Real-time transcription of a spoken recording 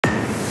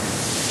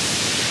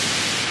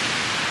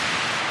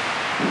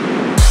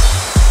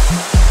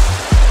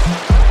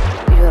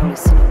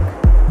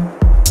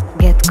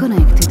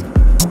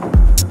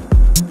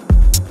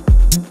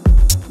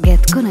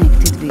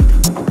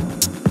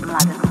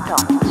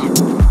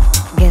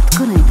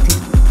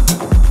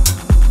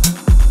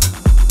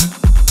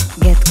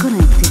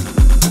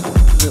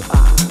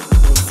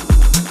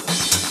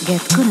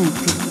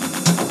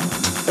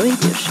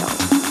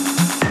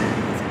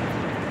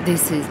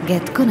This is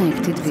Get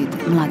Connected with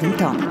Mladen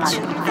Tomic.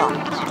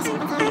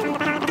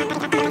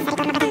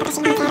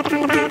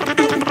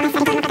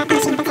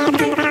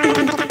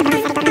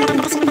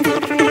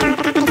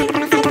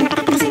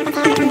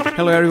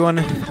 Hello everyone,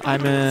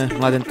 I'm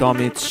Mladen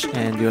Tomic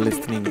and you're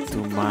listening to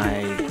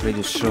my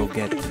radio show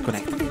Get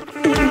Connected.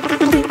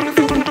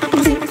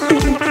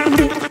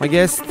 My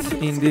guest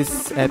in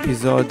this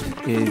episode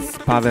is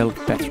Pavel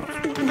Petrov.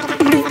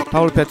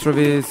 Pavel Petrov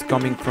is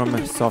coming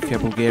from Sofia,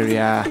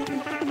 Bulgaria,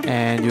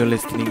 and you're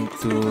listening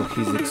to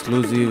his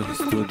exclusive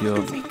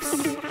studio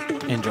mix.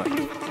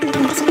 Enjoy.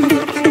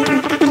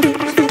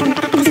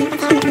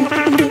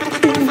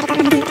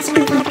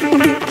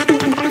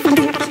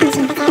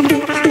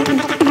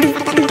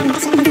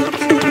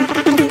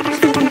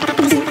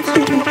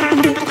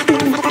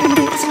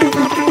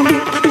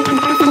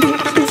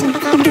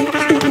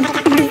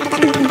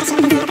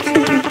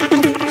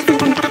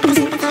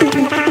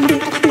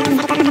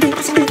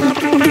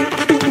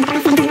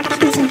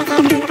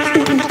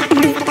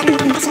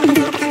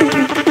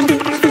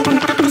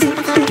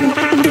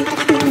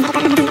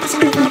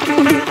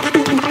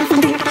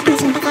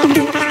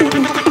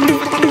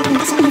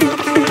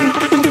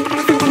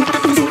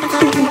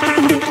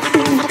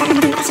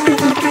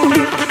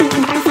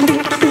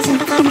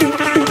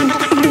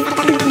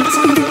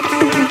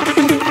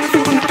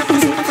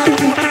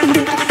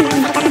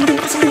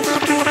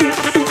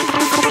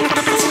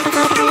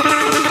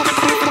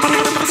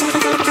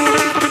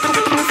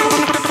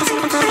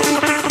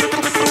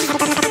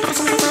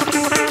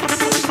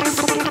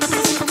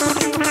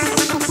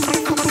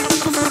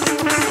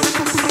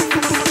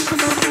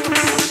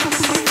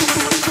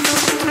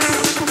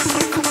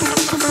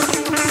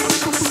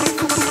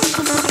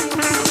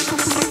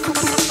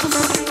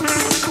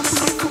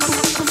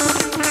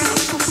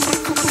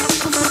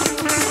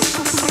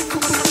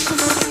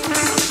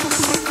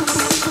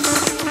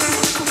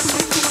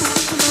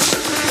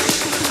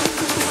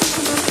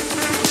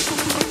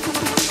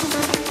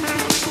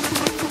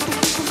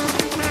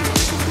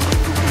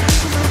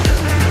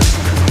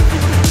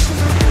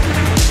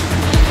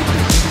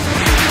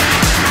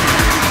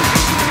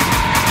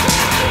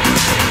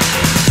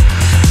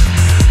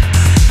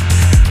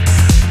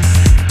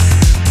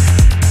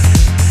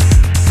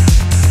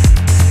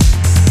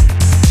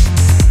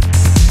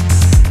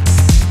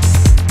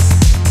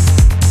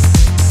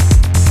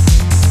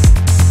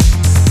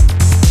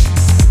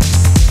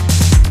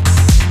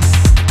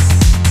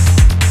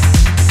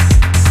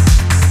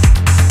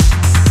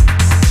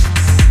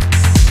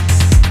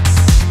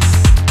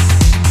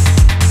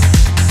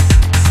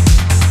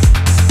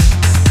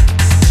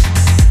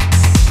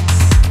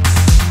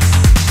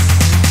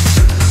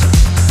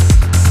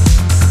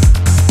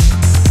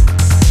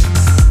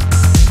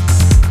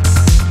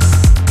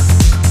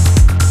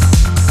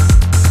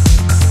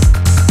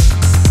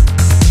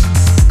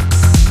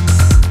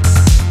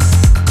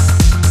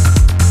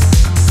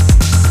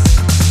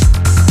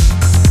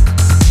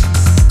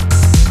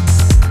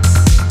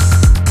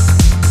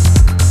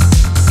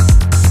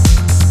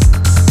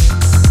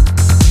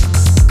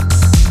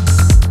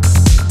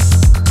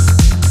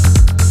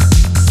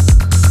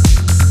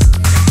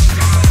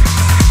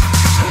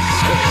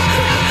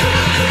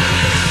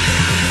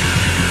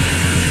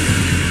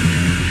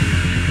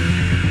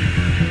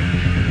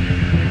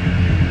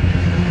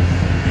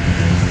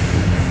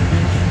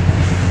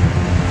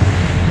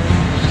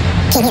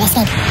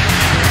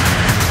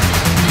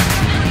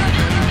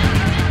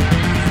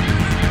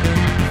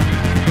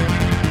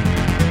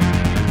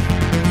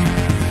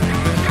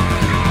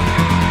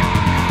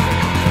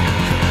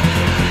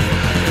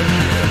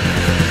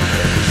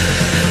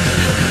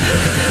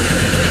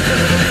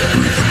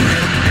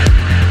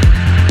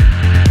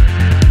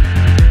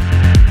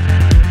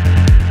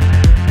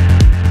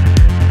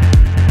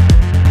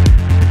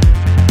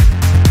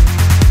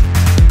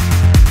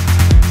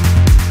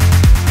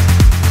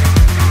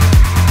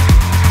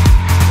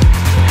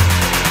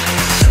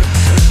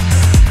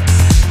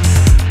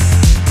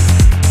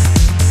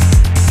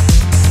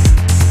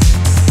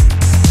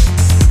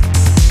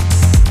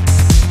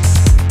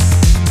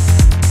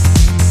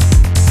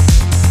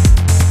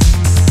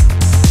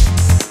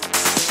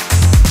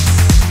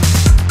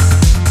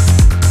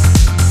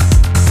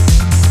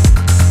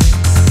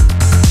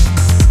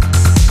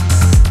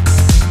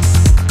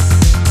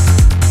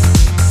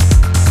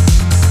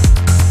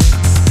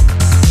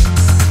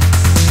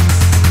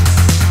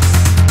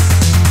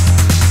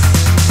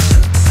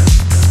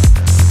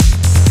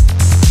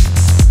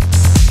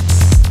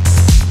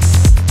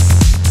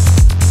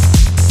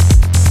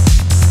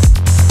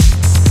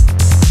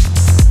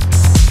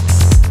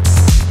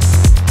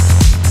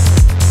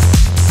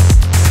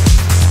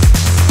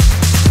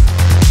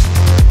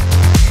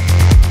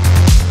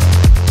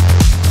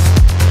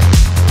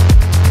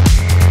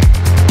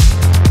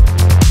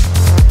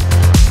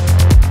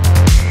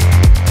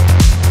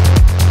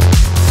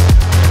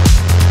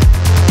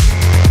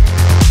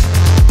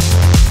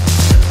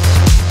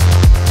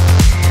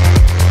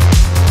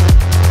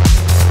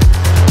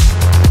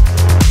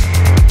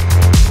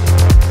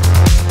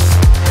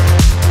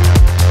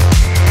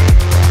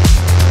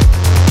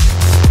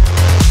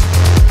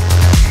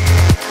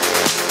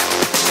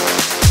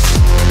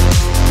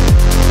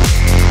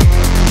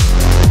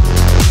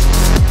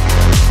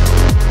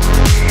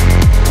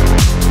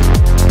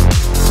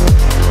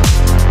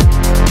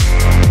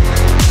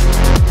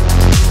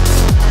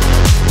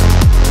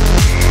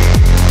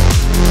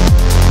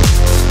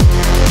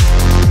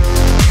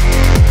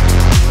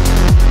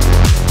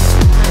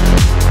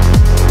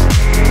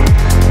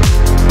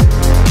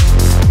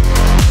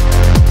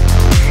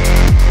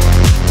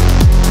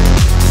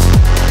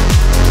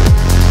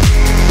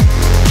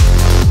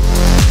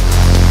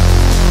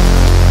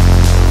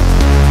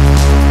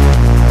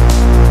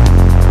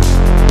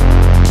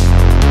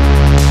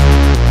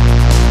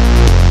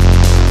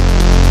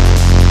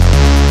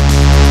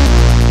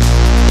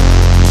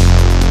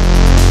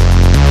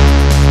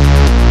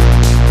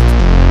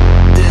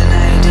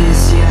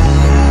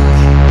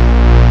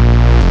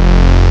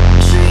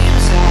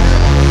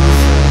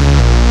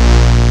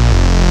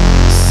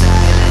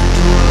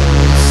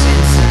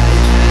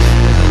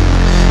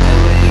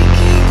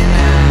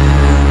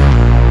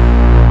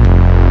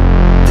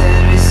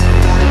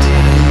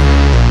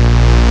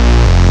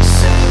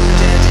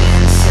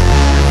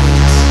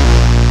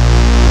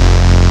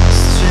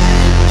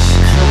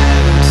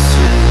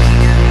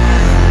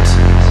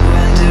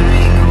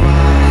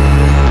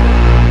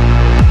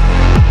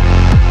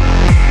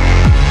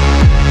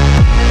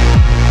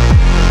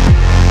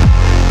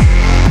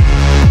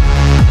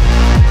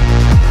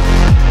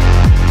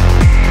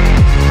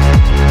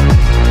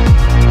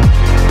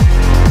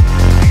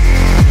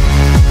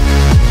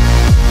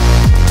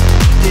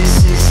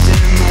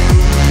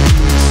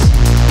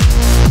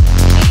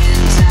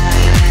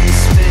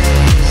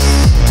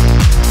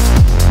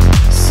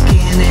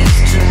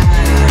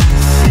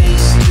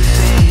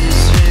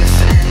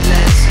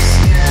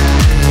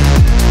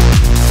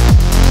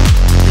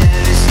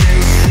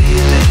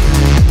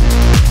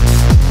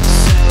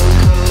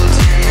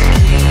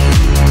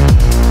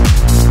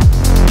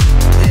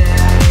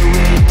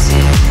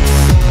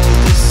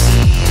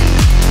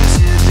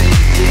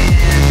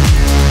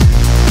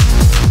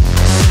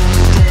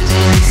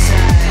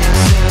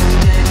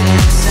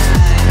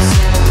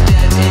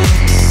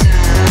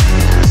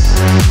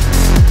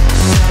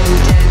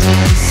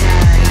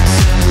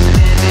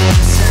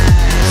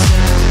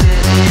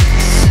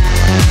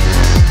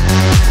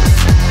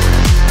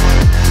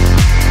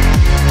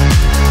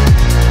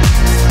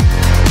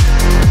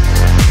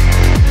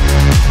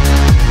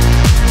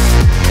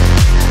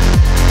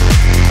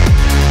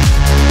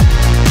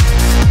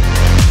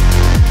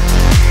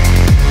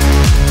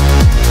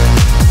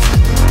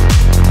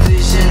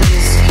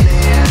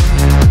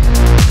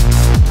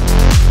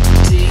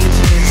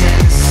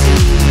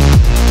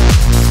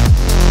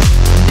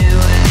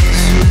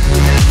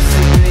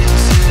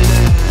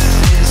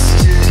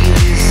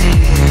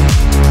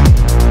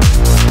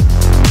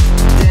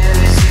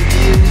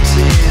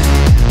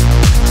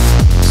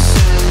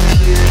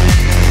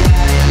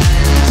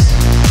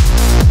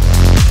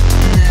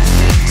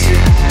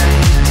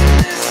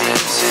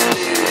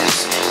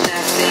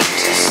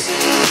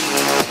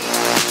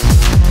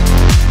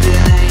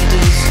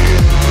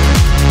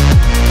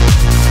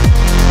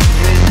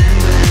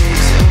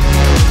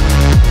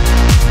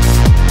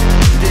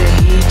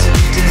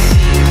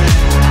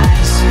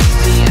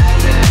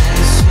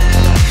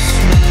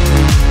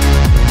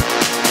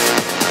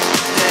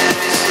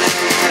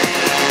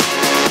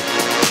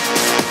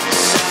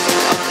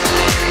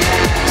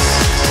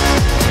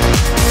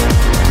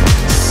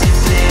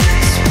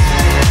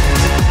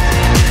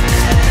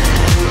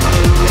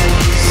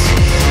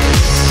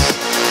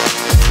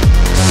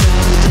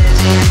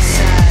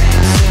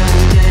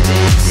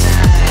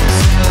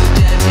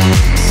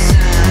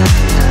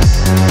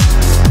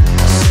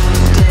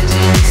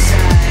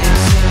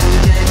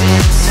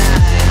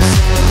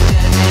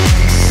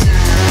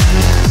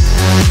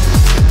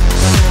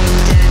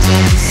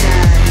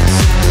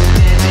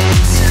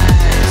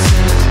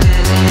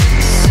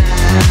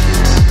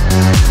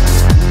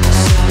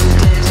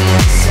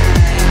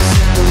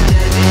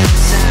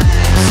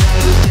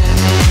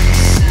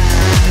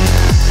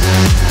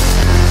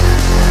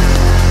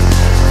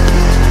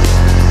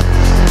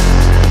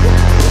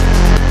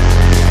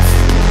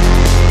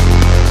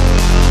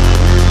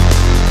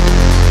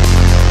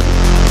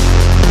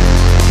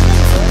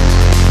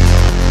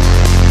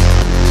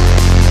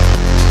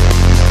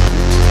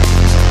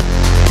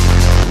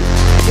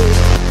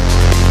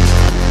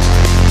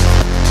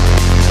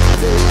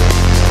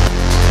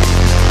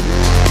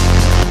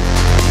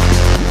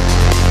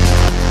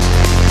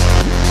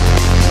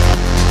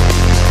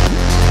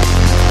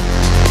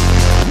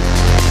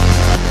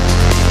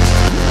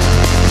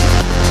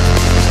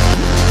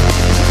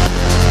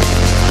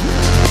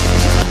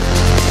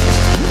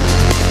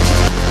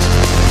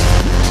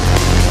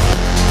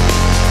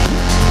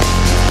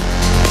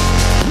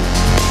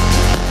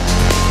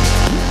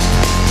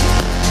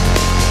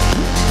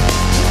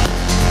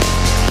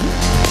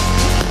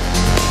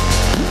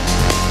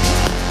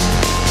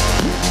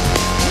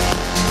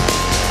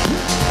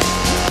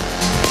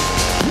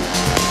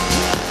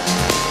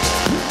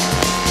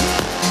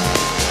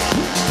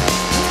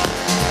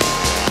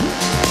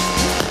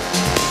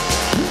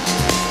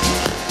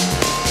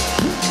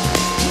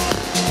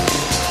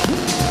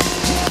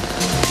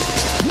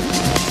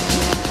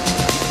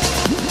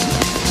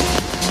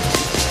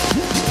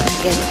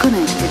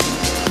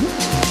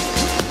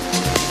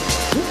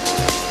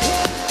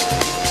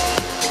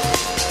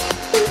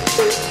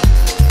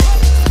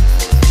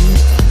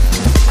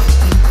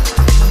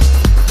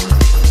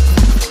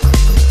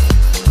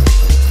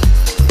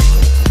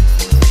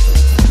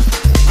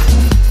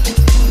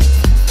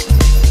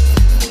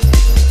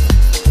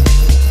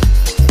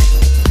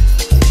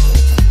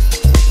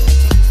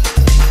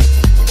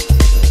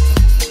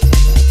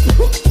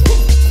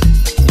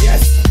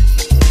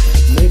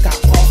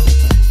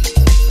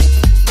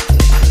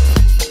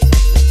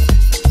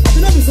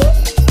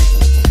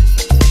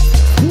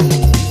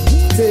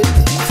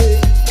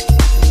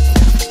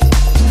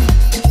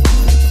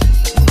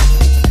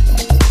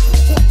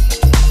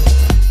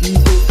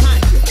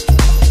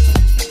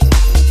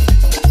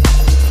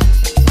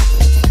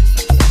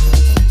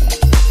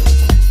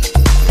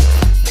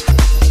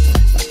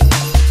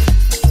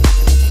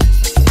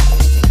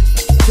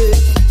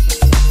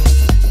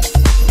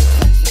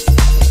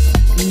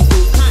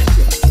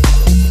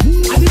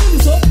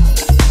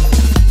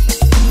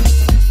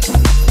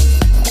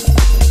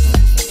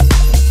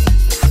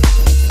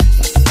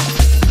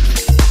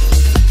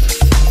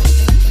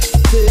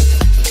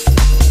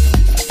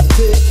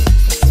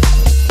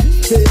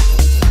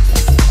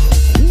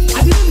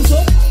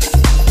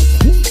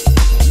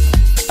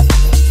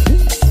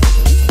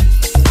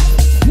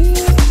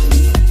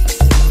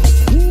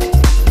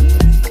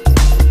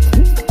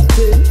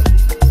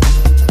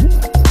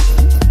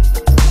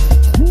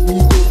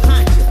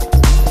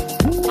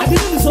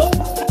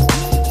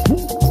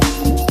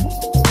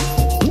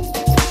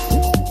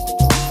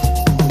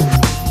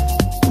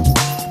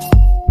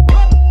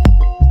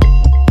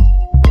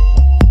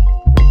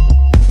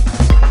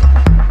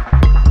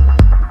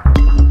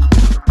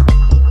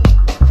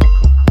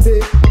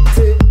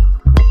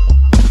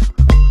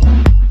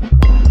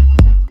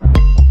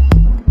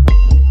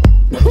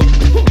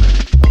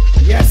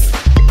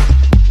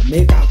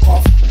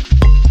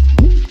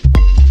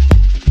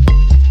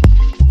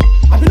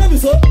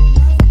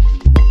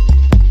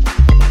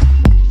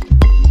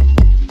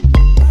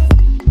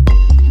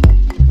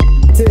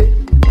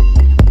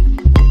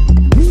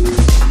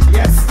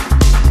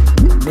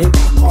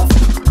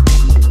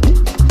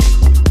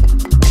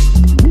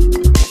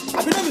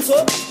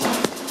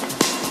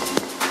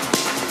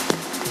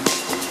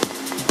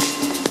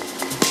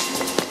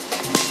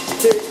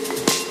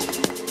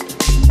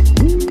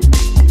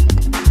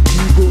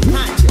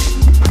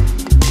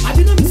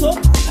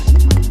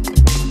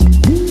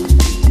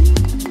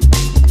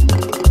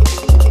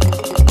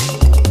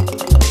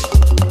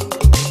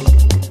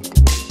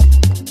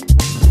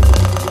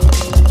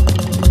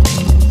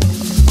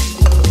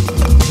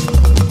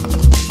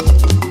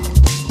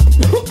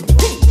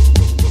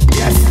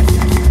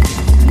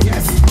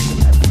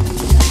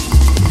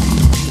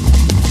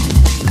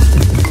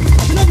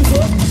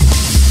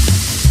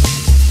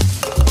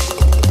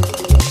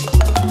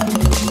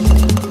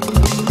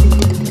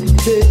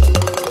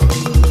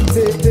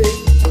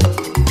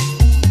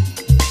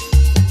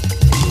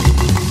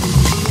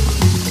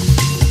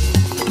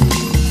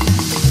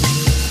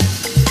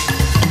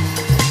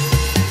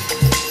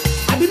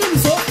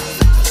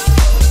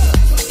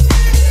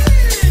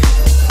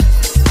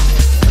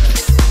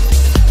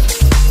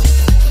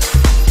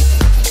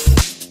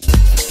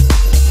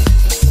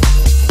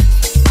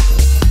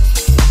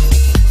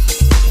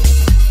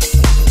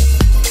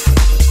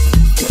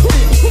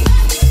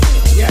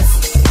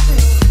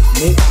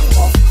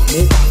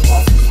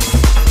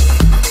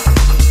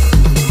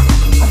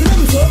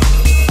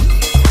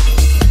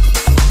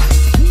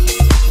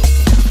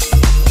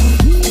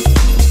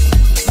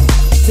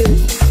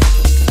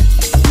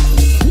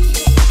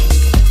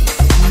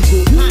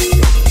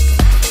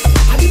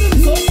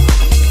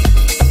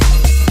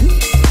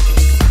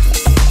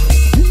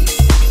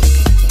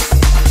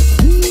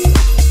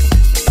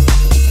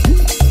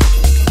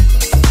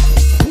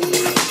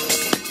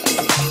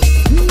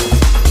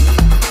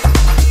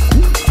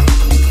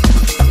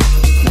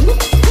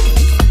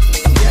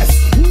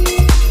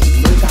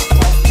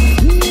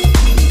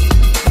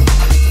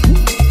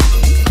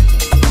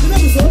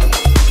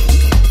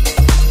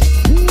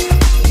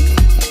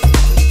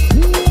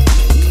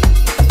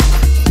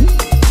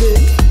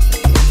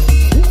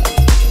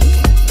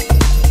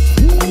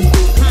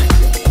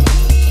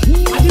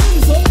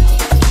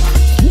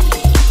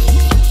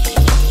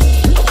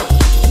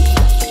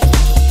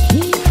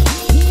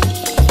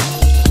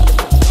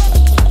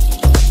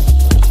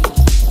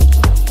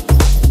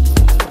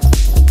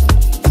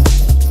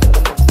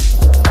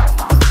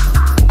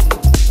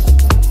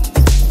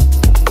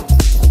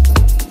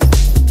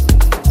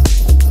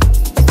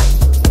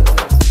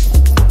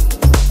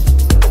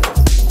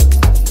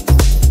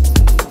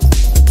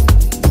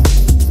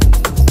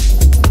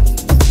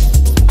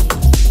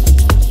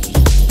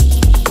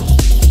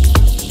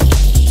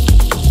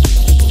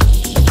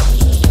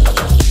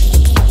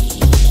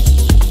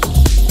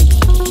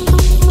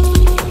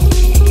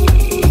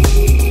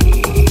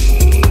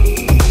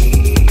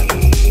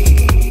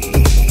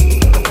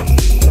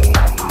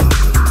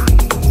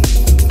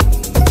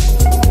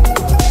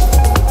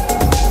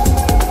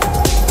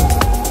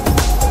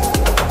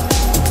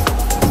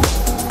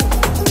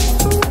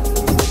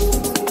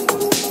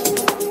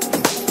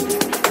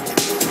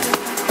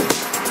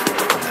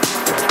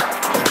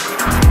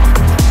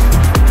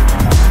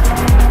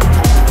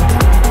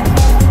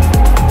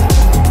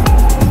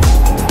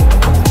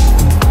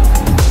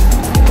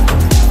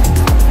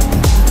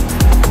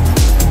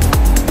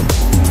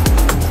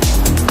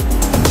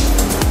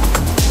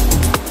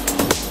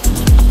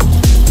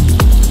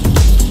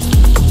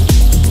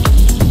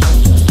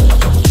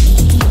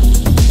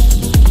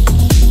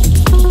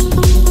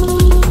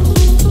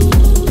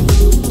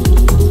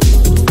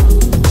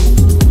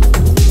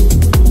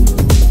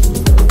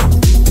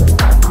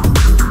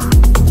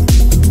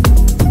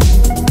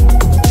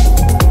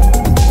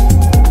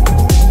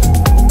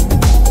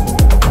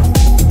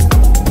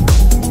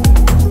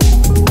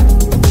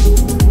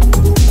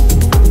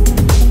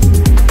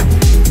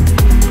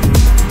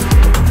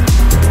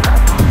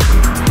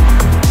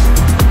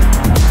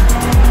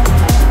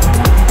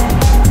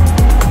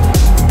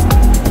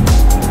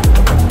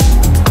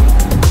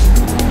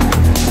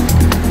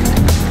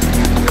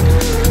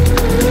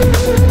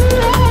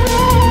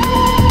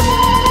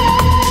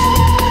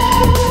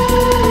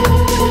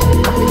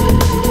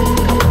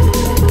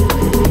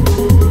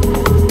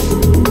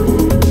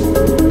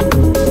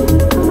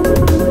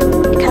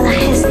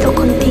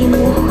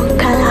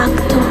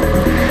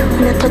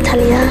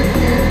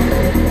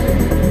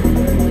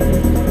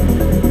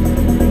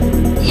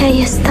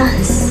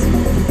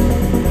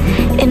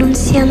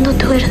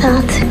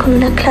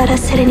 una clara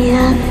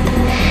serenidad,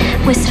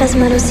 muestras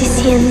manos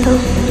diciendo,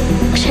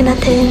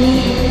 llénate de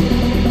mí,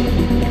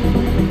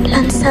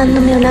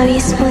 lanzándome a un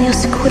abismo de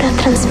oscura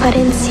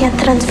transparencia,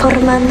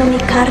 transformando mi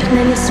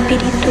carne en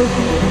espíritu,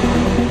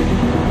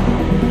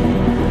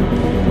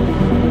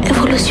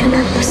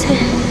 evolucionándose,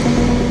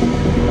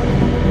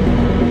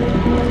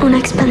 una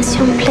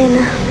expansión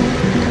plena,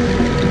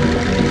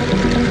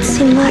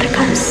 sin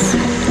marcas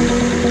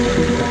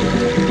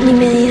ni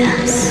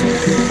medidas.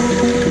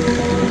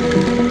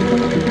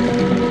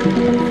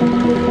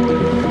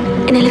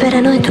 En el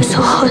verano de tus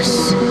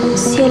ojos,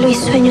 cielo y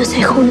sueño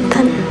se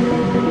juntan.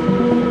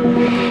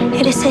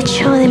 Eres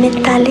hecho de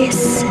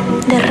metales,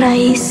 de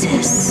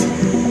raíces,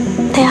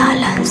 de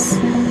alas.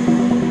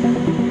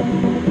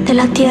 De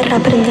la tierra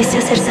aprendiste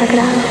a ser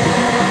sagrado.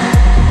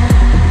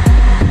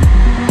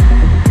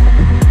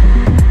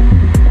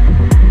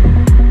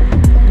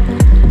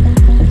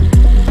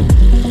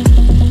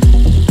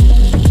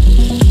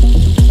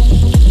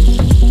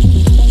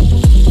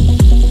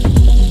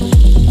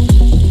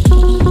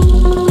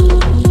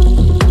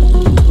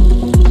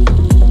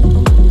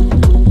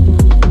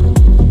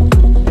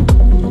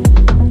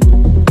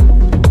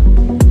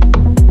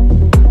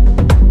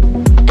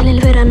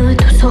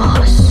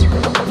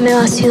 Me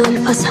vació del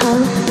pasado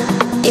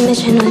y me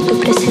llenó de tu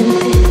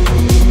presente.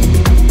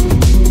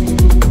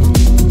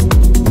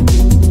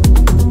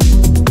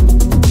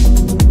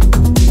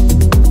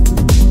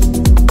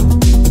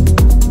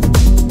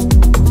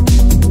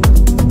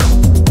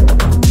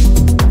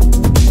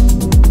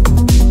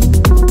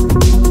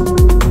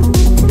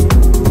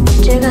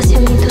 Llegas y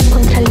abrí tus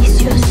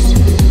contralicios.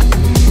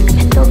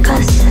 Me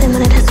tocas de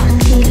manera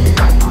sutil,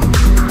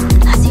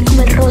 así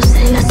como el roce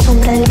de la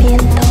sombra del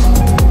viento.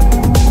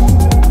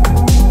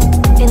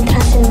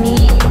 Entras en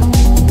mí,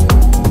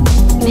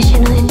 me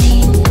lleno de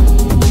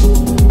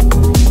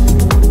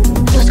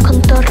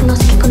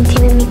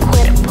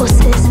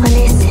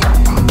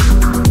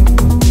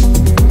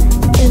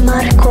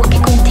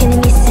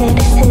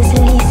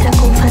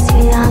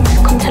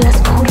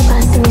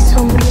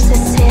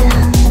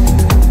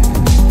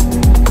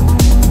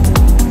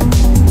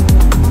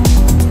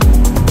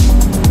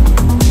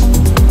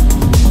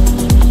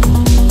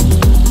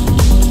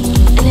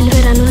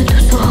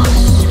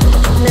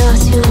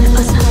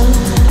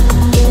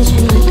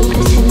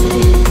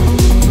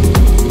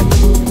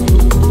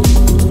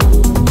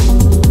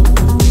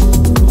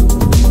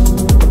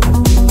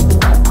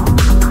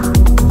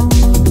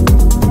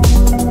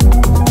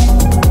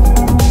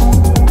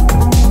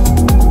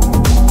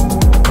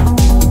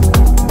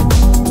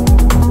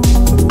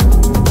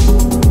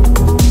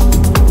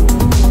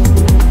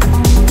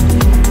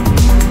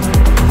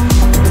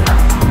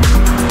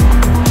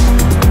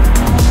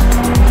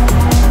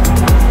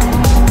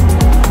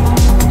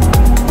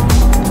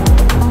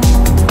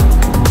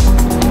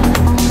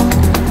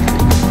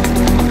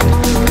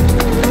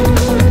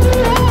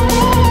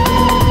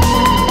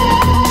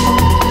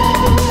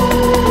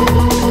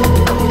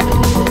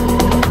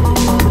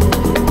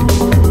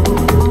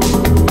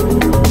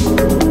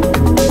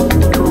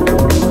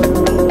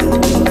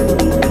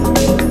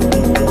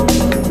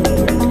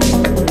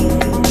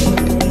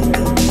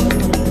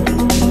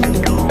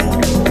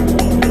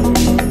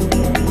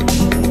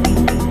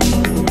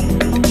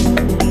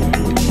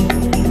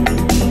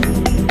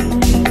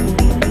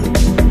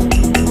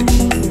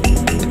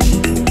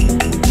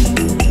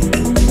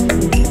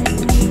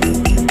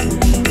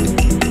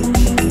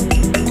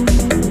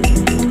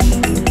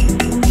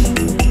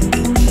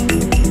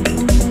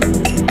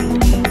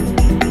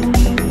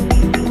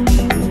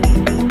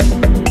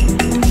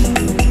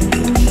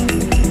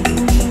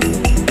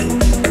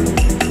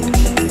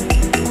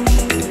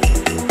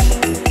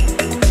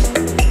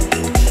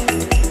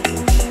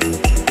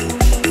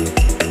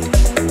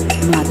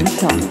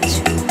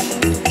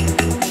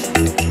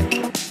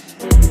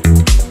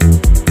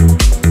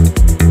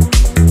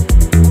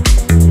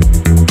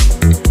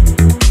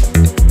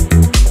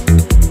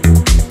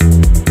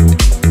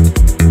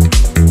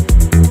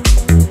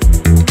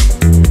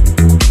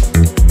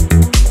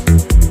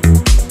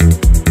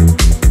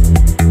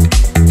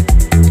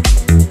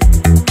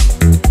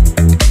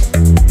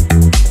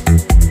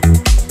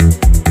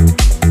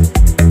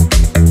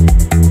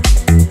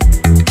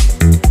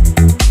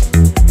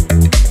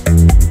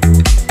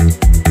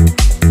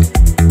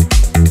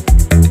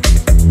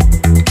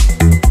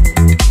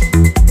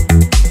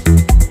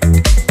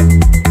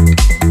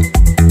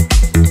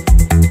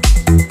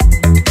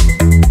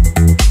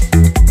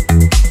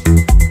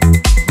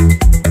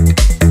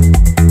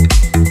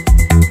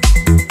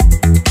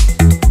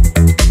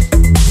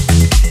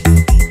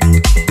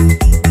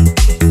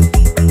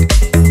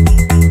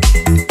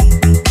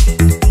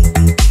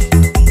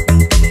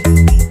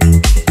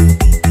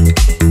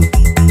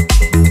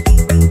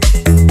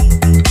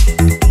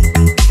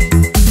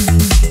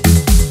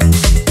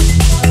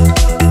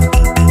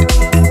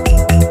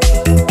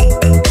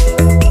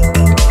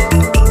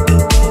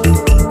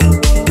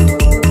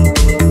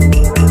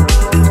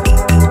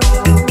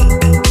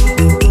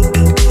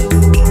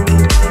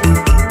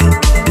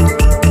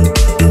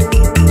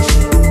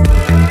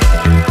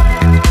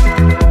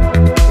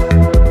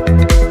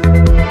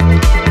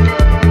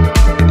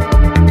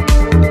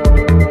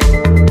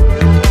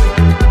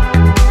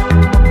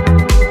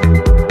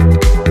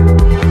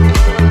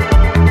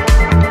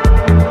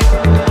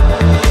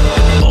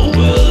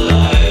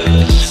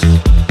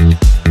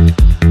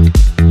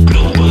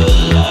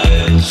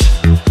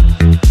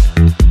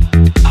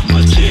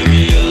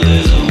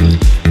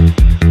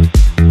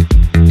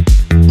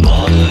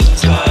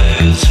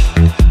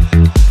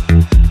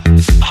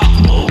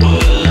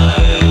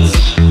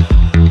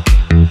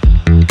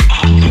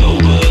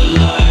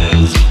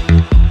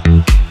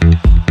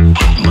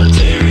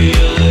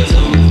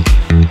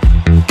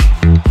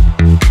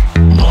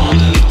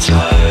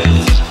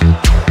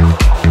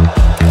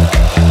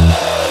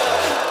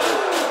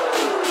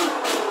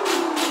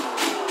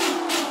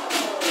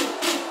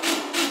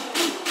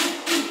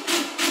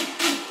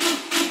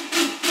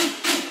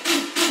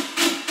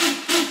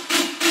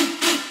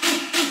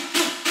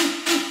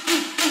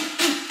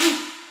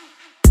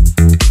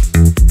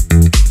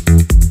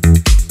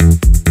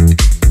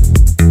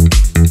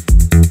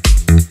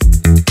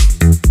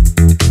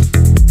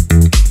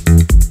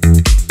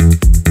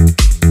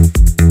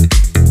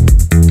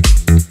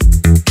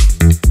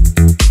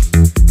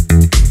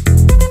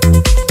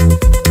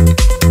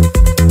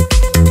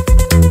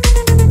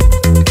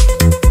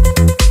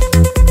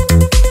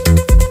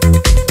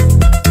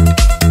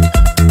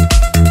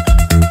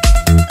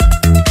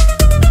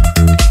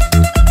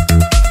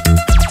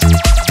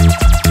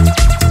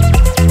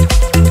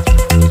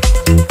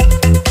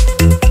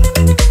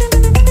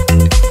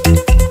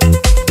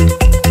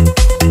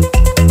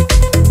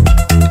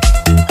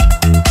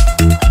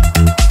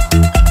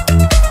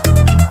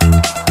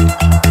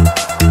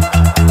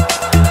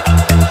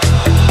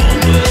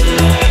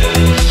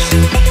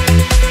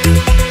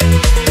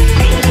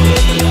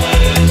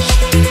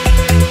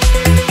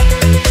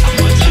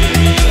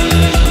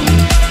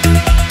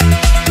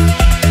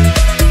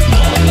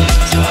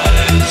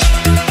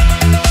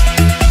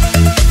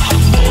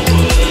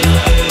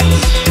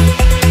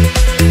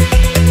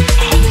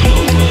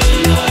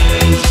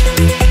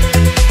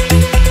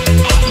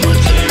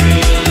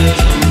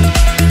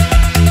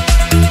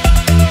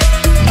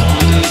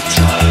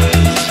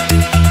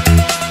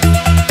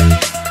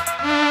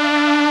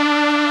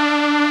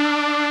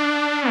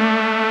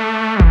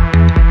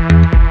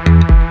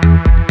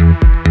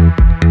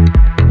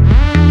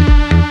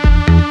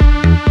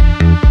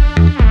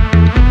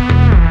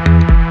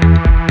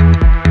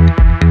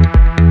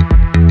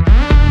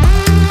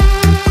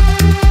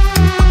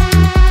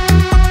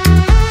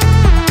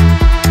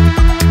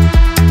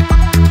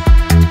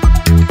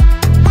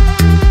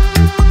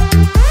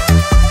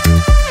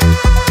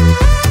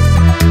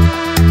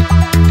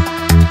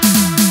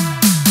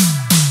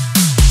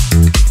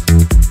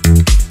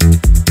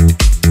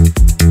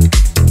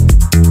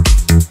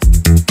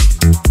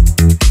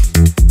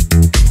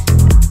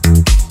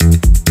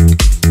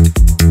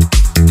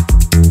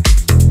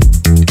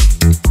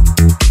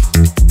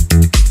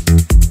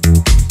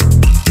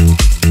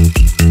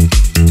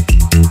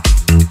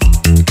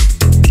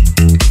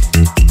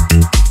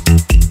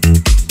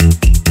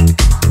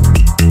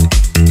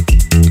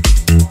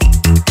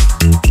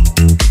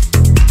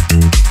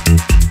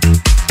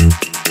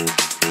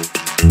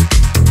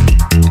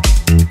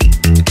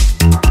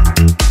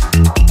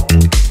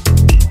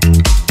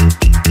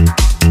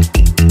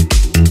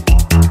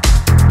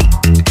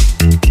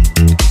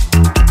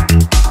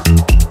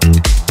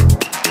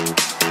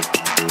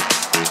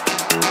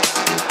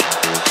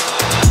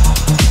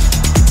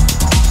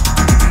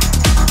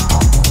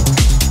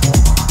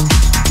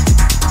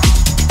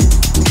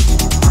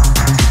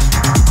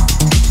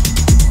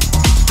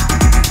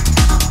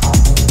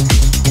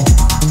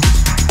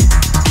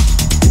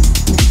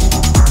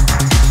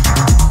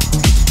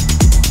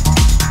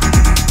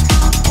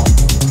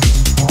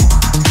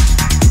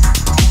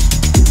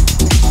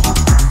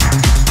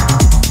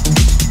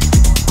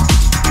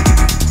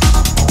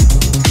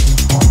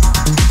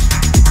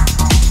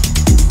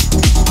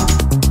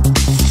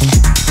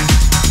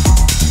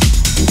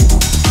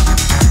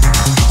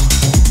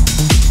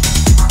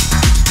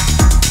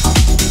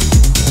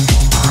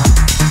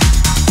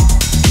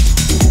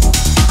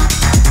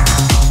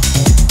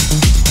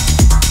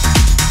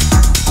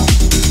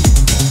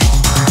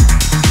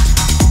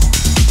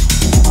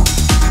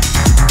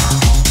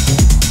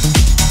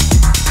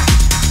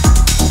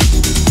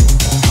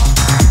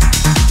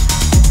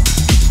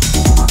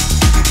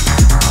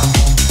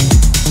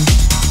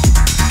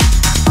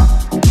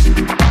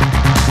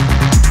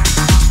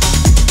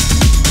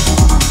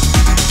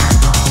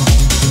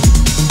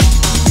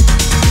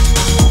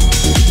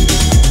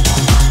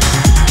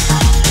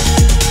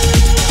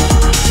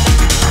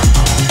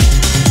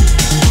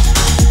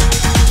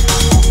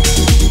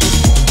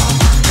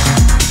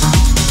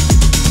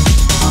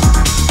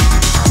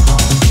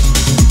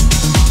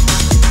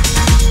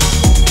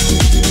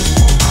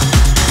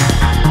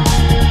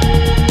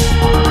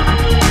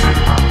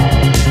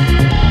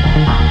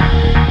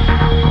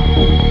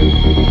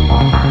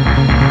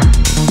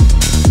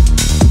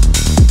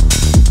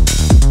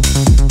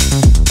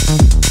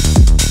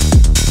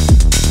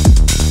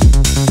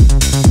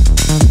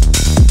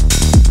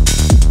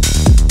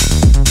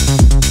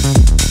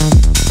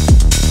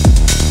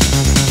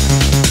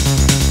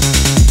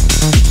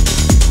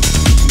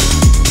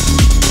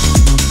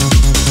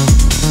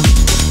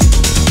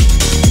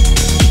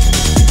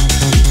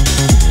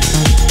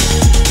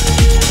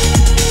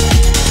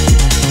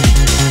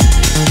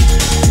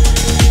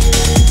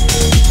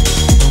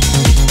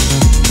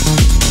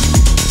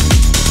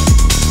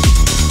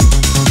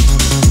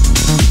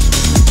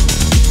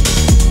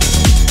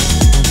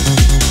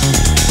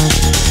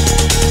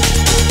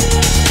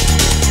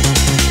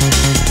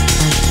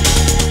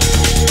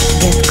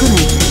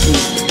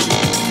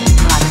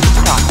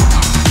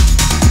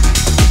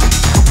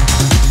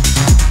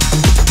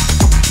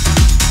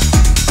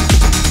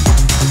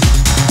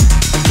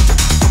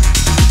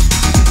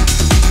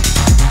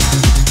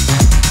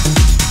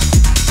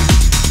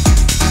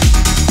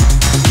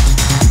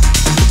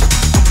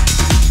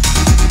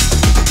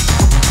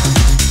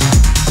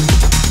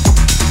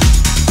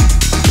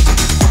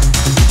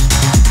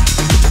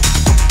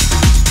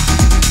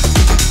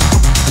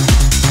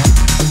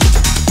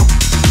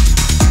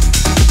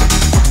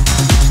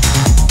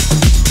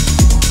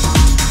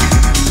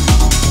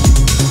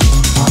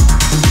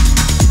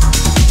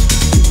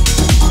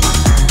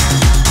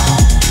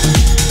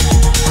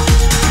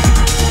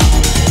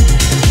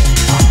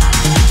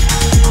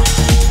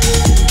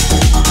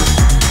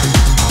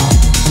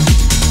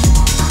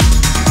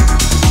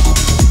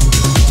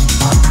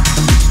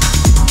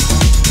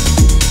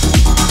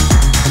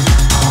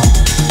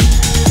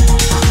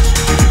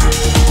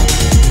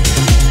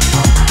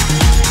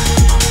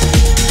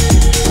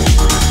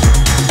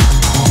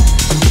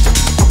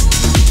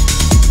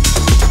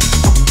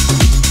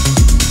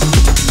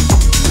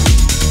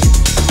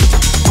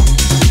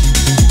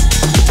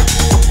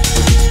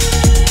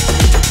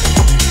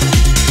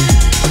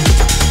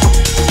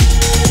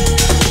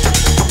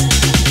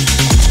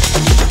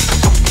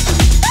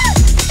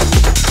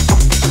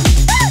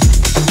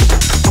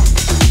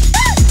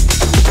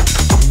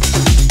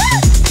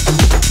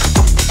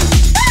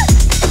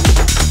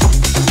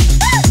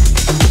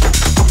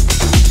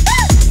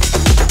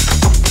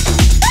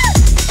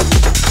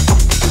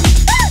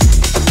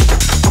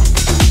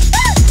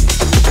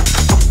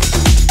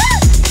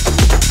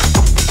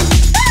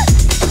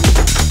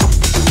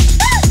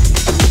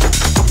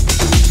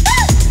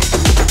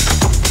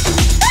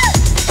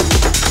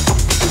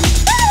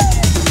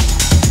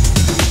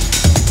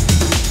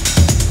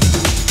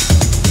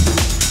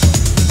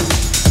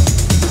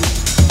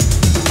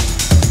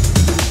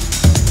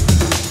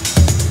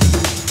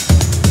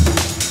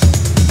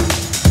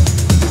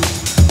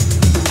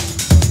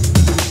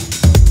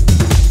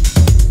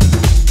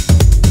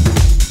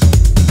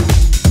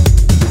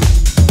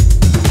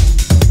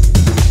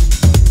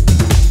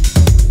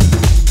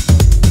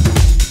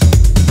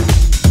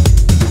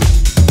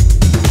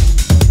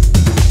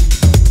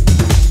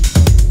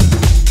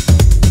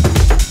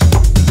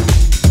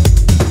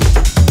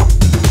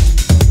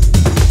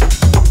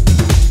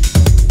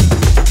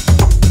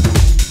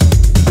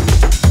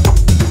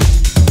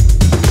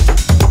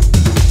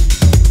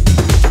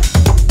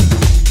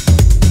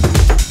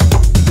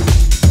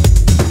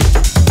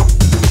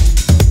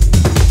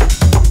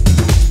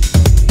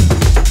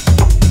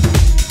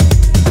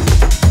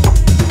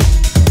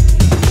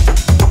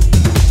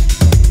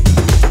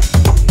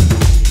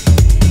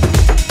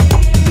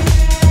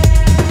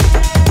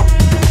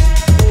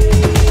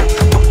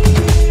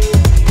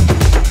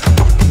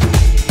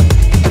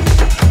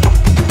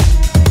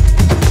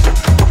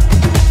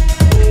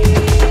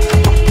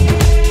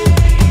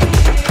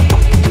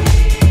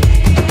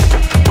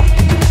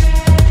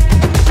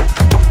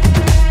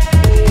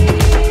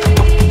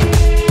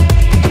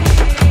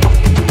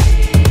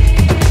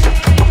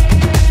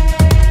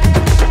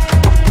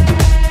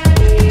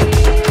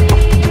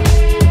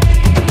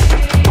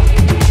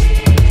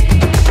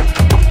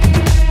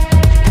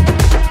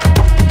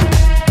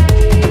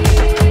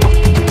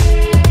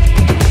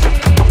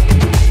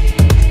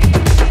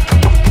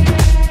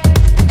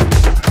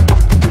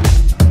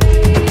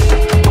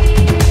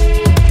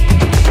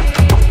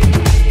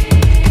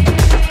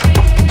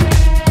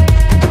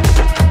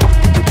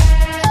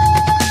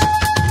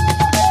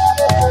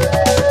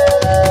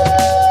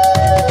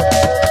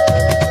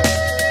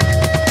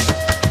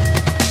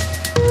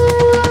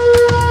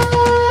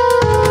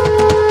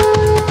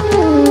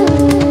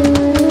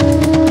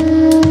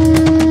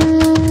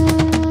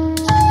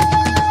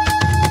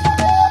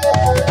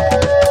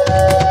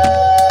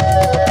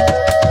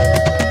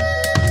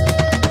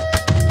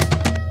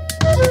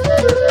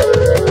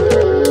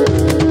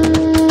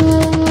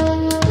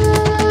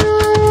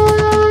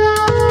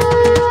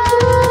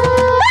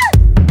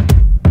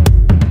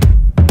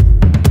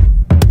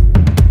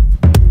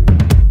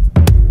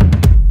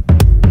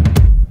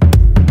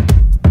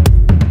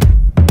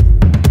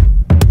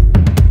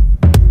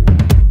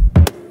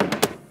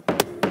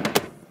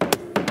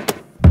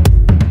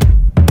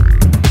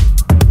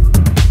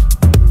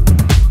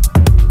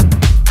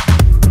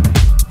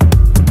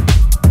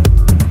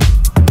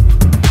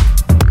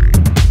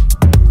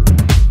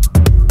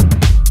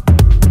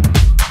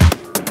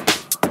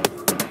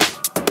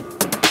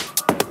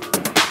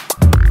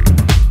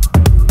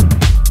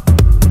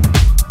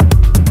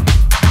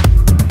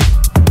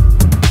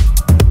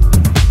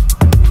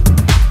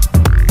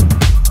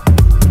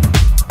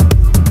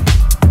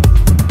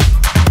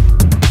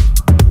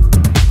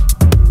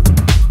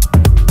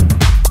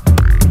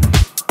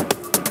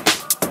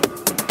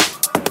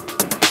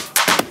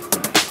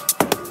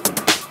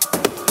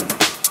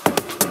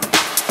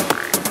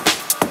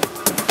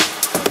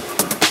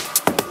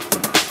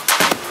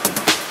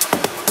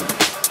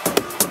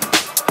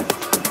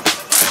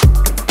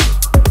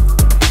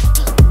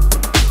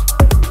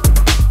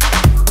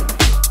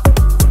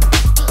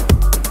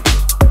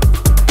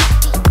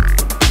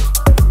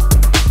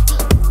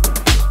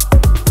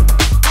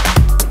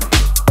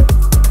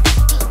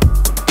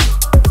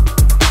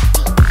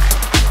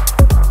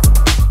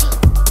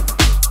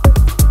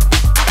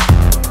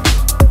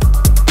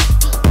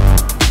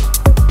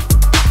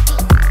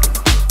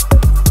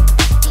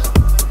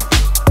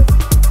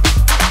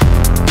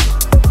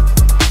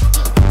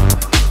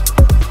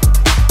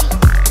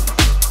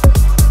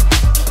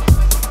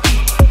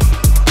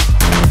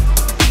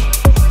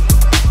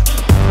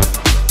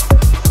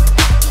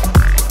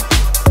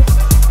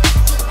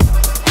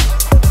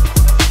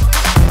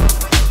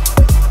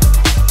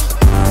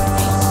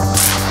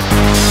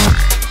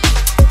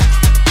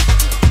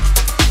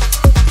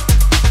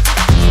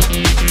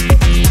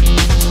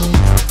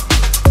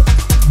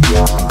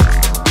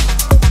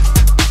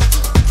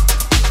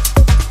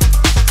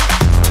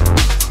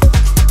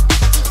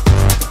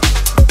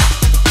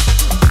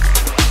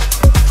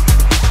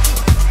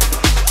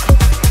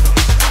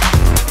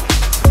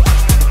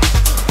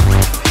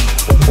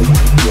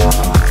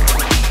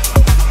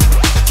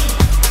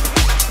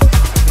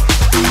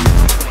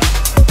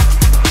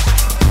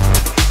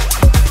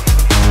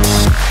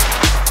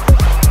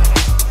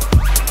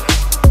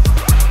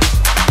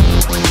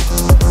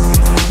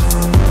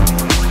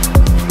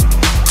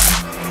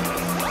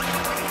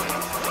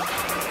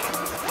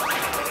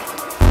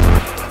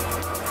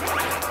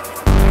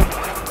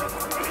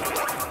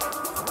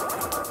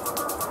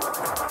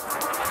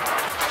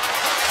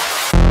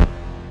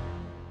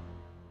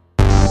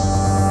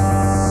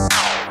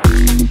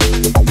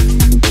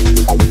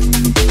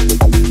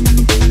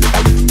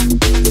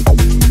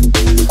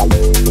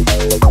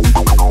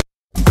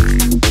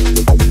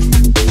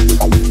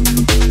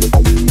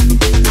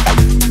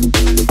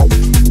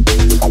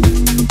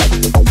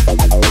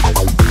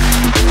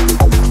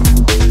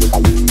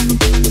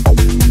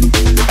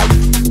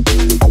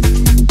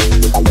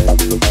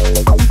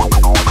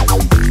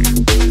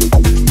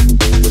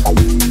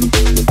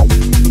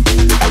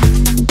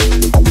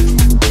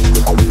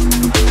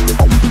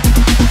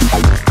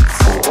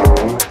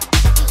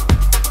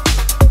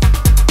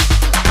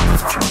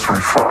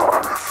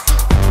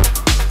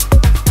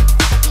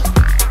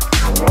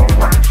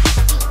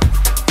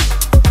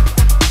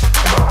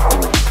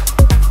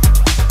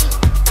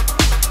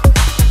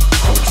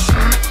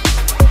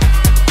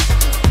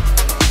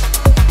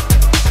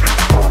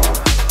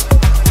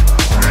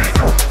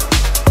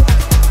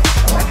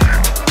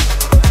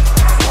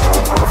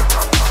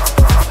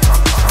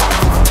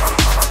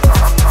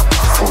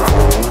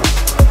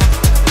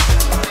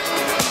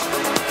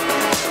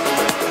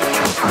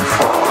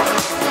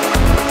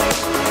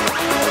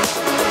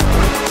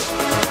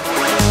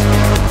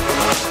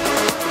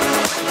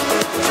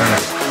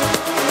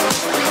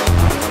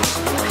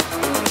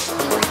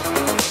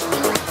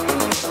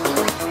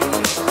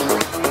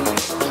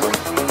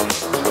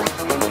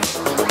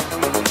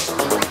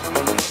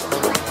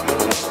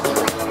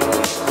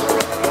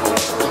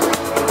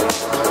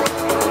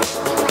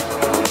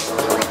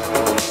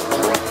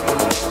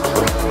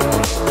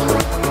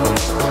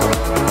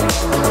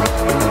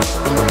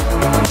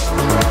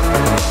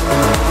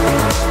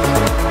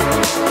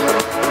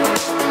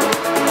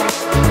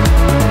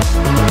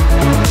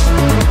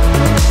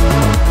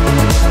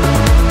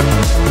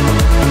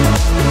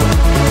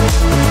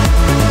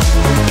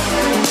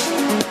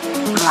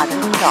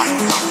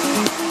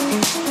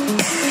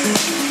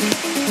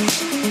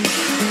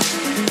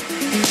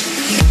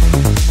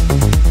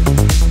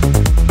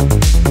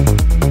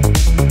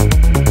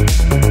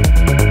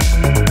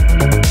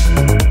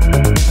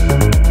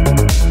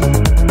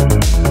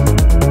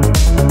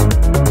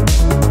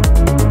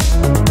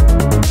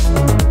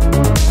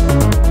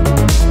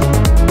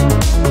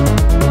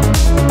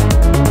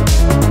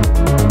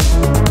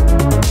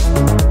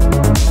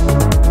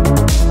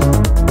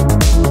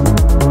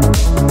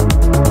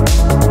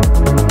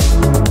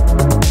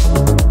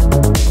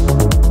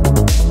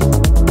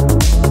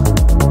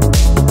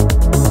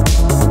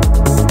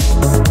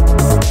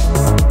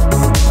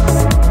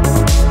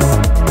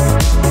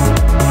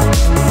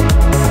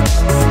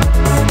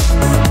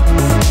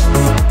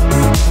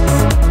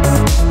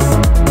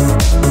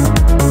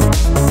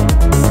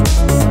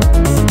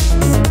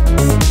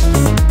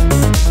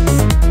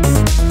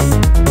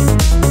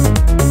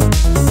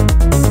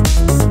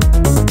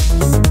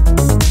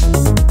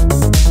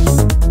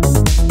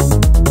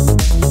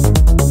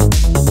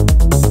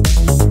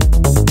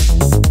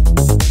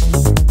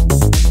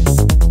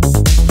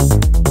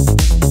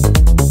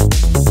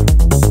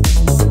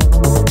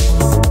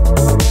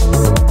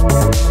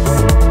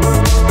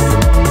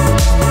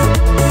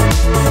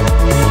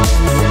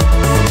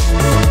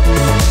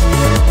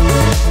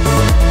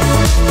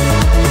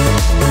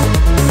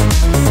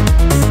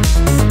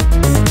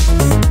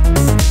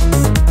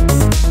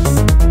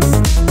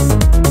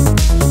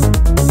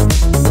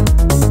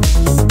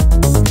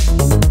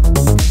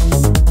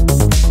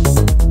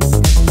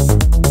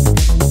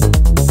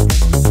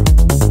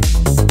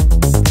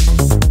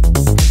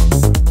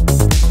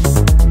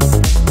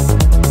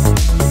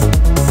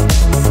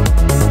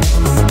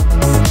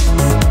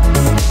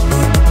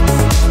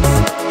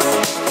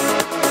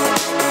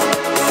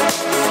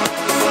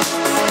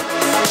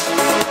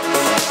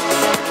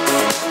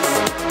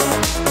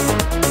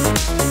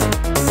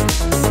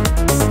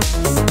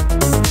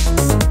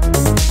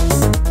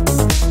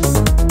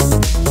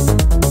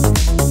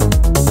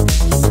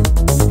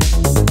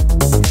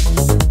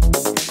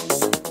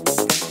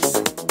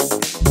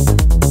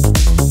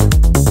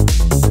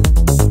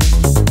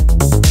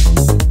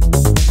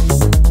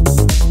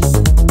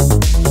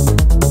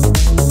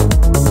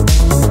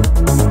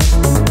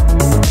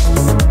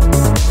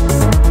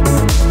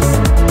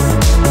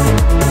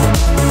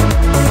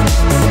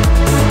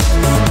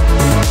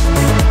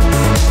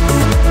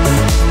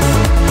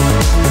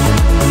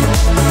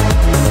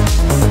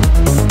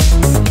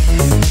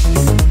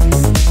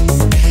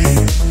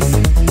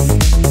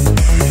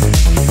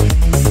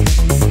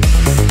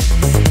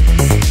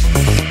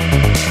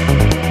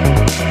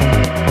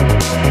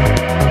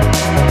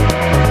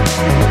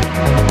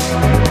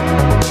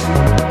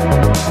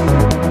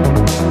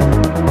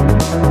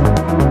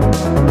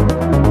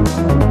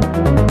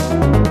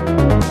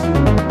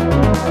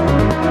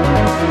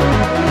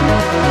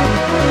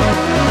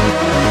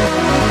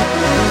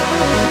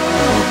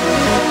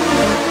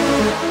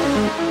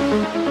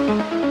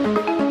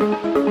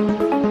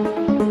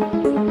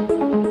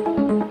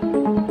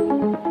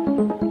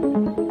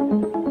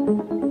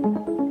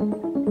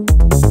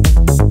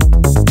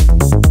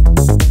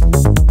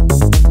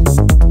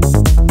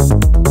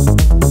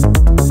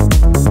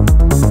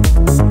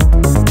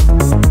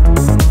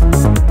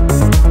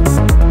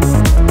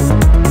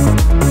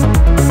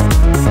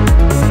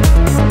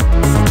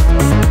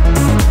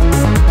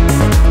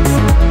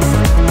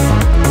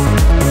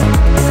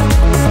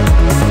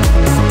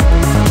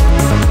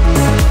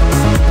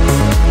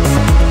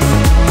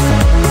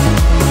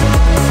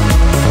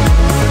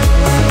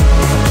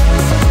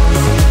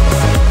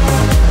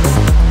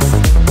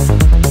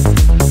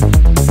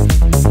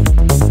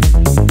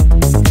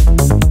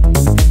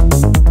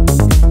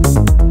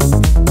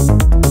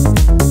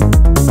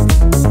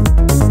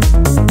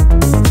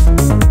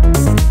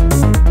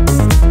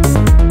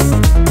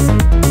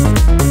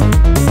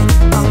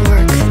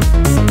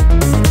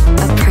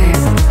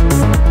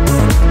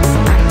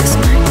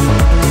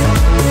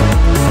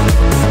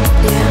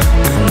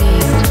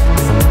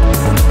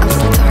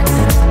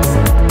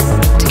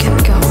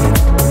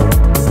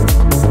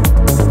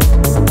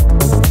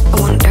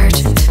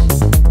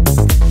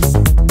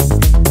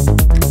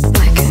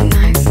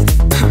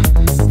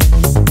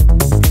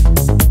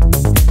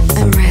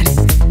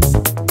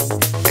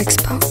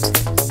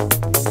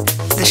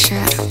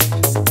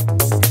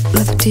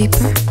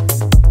deeper.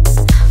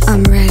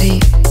 I'm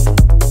ready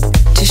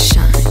to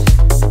shine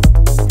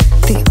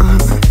the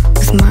armor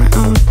with my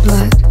own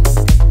blood,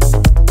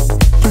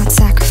 not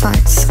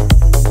sacrifice.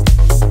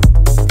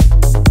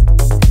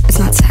 It's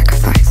not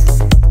sacrifice.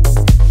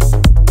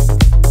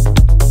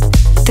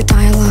 The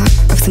dialogue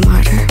of the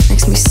martyr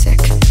makes me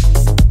sick.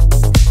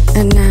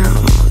 And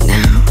now,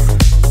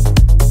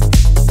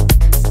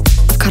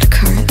 I've got a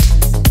current.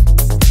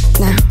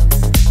 Now,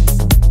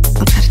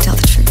 I'll try to tell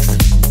the truth.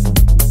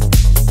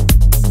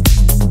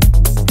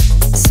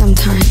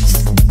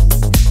 Sometimes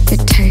it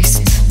tastes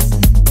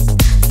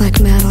like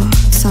metal,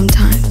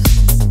 sometimes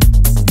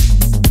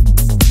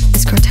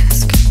it's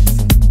grotesque.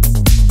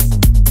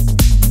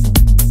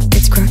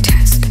 It's grotesque.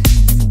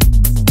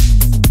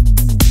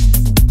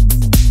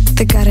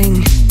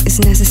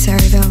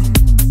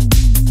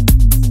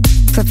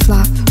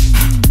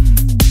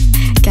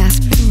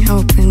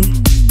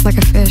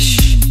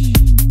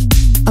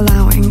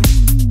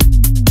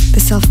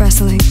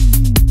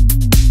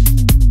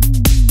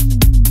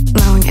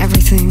 allowing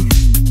everything,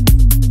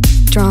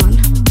 drawn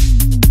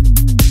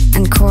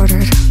and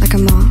quartered like a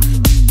moth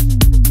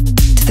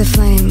to the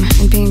flame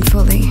and being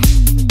fully.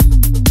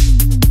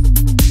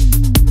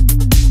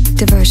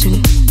 Diversion,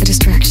 a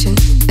distraction,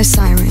 a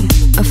siren,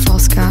 a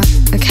false god,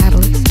 a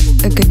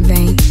catalyst, a good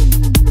vein.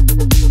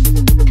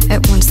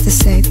 At once the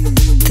saved,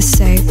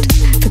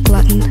 the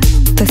glutton,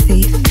 the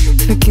thief.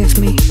 Forgive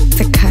me,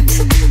 the cut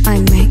I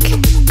make,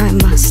 I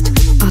must,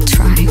 I'll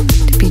try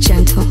to be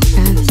gentle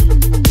as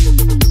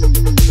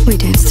we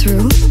dance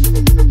through.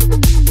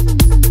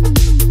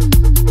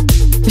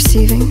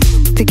 Receiving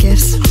the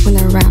gifts when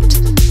they're wrapped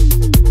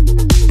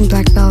in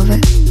black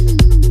velvet.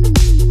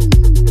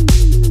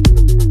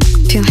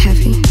 Feel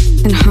heavy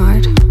and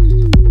hard.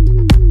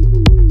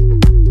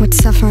 What's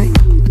suffering?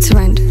 What's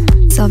surrender?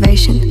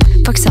 Salvation?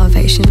 Fuck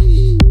salvation.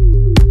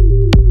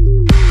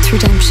 It's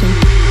redemption.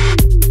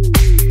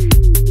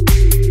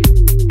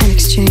 An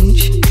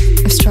exchange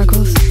of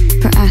struggles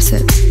for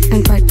assets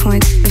and bright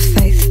points of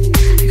faith.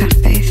 I got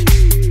faith.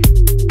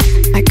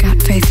 I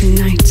got faith in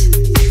nights.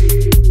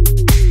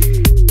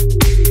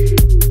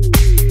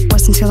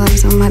 Wasn't until I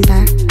was on my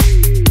back,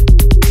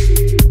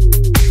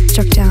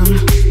 struck down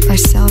by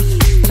self,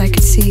 that I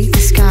could see the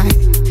sky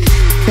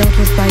filled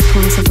with bright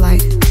points of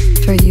light.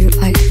 For you,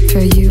 light, for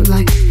you,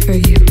 light, for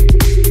you.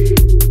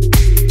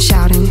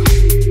 Shouting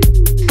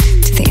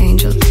to the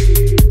angels,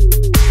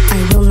 I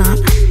will not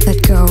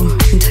let go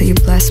until you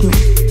bless me.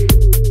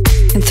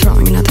 And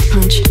throwing another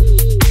punch.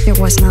 It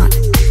was not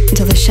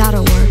until the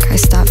shadow work I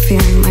stopped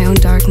fearing my own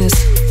darkness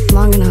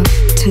long enough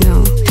to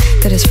know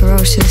that as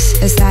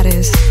ferocious as that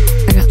is,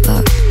 I got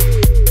love.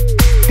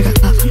 I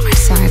got love on my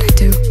side, I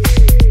do.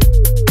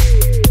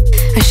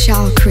 I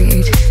shall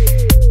create,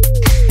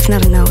 if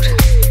not a note,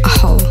 a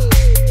whole.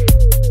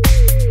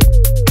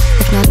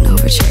 If not an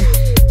overture,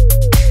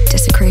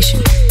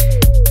 desecration.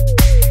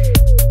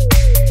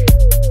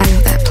 I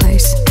know that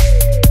place,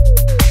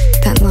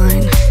 that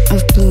line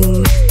of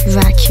bloom,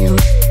 vacuum,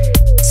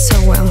 so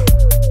well.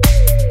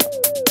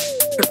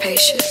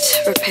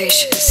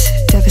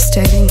 Rapacious,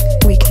 devastating,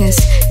 weakness.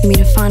 You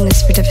mean a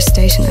fondness for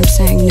devastation? I'm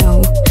saying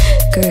no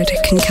good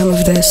can come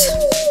of this.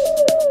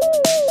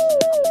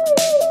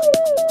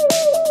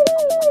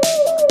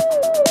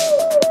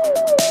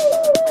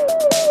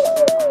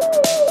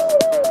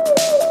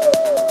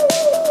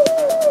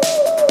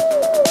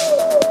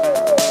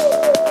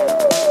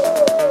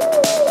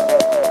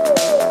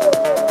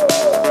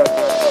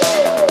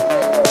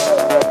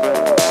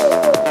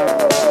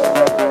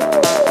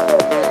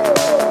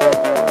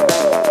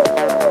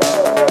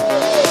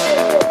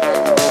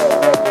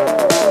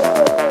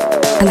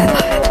 And I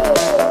love it.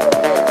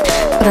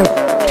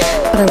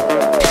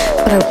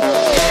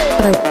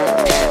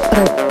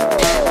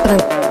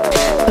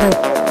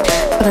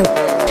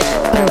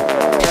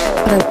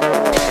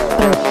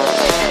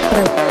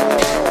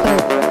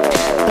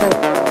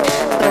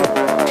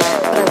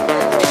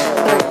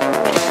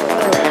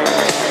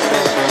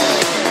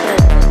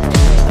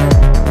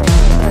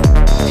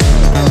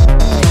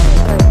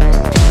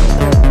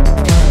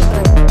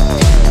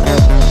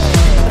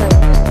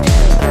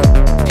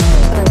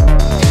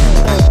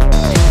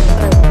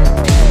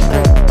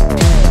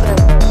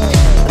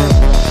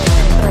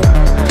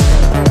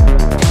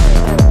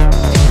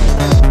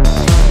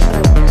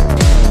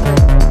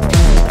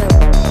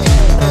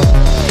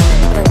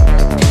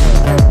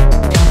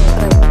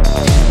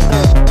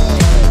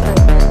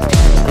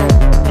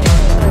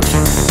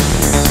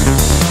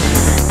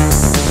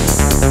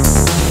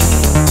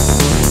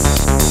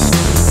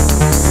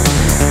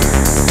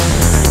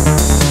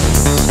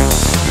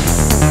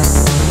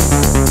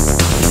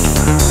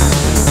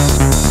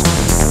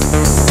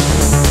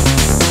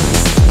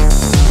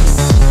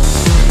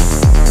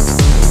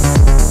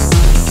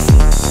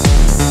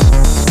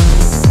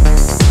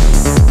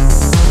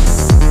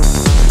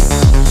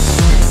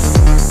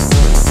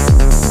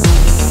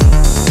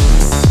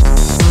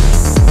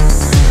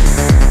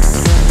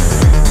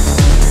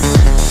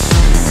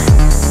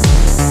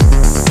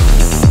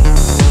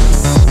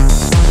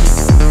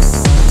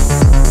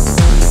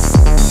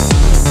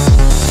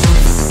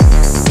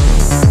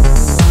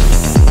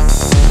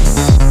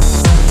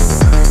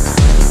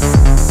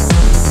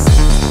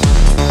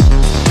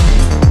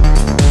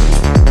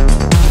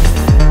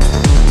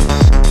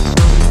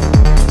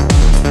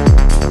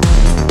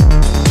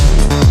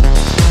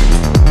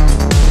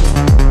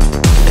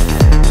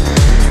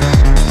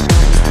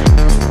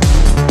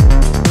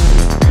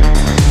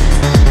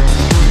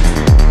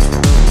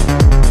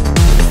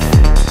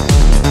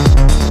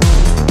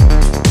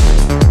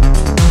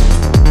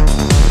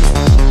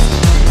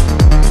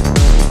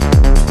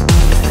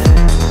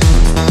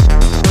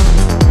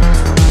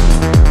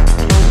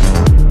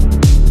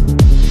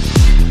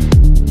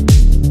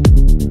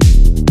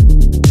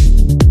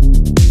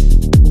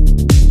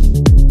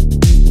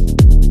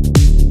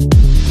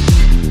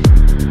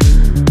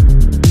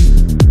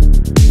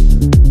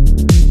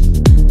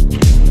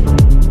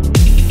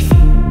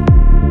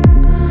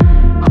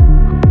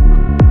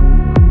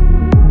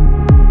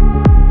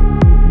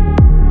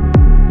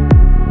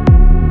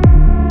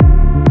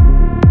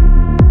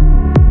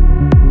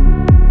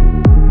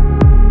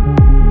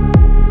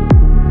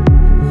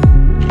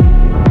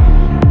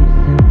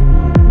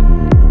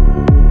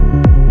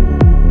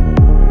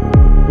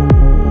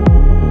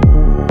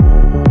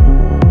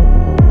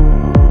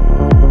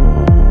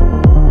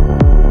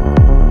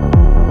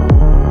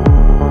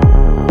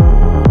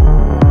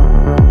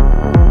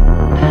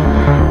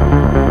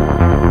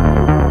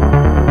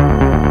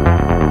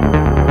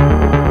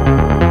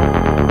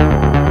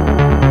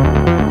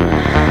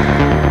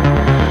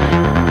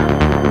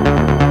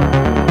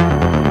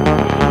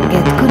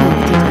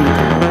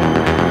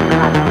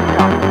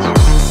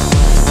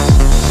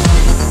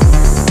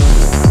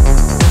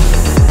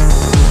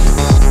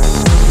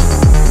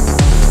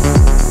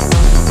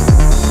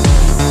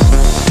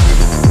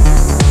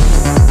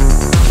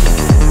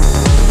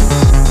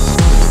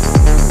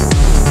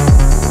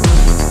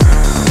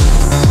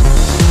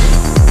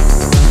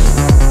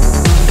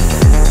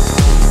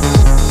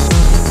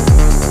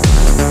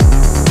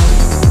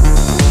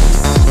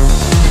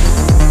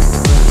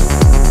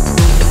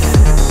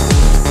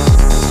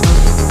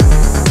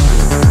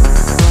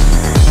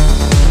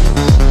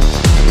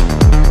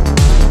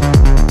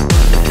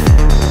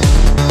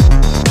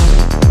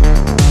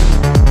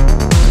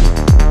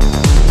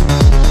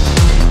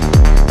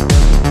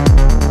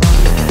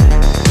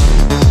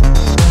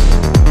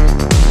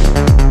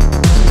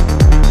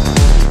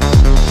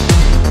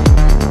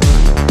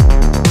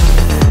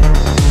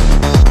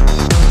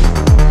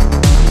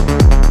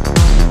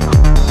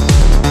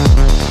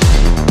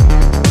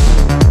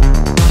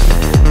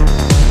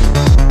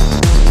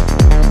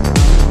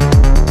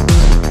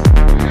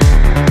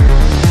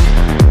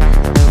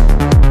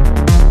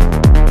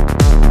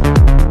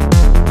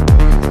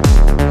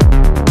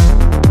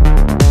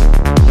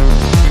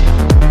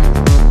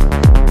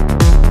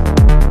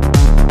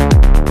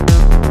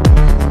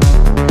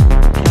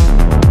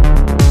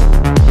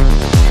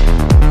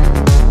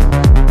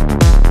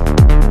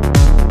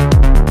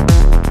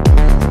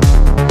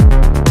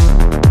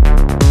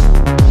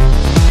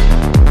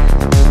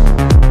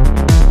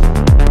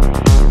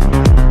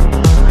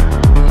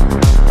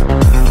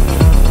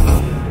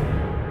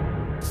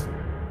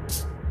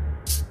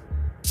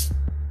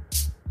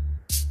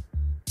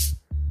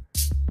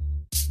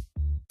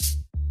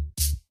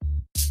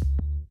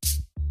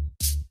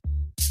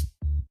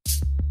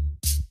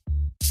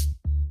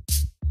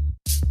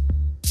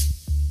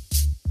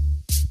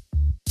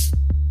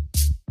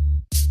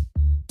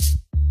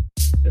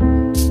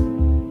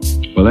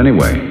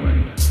 anyway.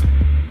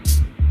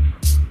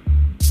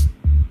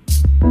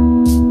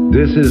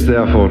 This is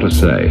therefore to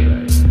say,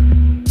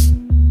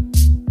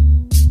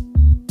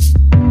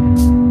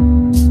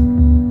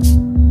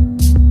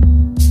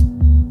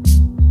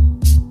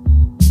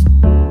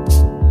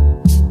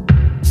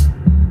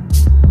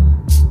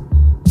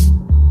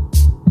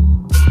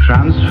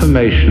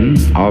 transformation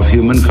of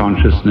human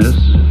consciousness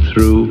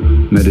through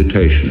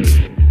meditation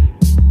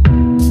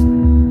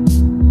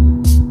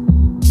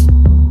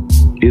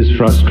is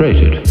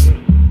frustrated.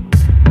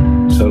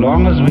 So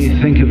long as we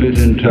think of it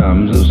in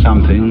terms of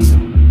something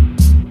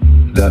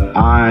that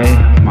I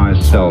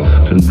myself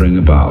can bring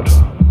about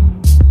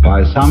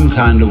by some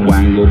kind of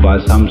wangle, by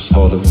some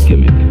sort of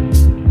gimmick.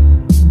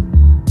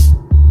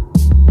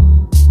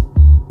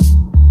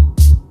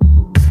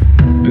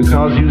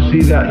 Because you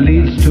see, that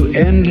leads to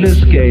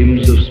endless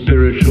games of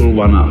spiritual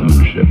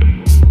one-upmanship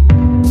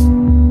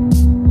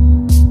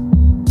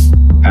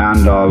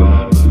and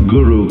of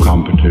guru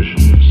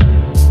competitions.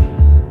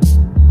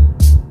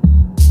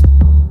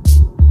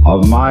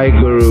 Of my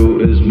guru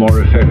is more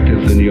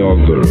effective than your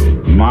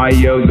guru. My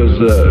yoga's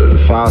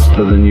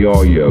faster than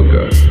your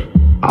yoga.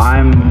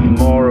 I'm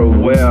more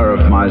aware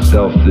of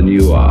myself than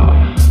you are.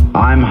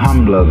 I'm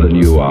humbler than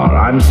you are.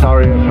 I'm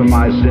sorrier for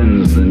my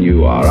sins than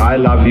you are. I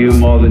love you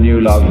more than you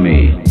love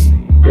me.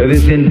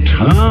 This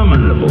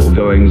interminable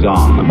goings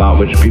on about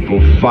which people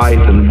fight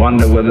and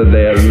wonder whether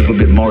they're a little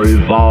bit more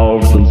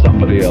evolved than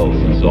somebody else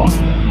and so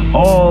on.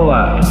 All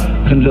that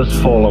can just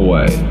fall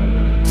away.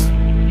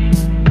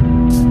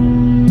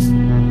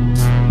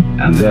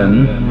 And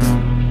then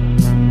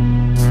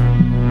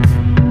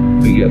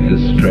we get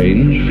this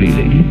strange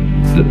feeling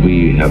that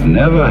we have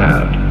never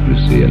had, you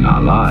see, in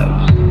our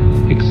lives,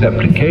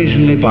 except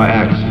occasionally by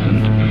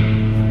accident.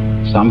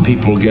 Some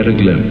people get a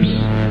glimpse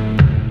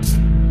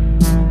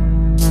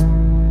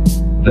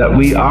that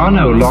we are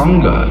no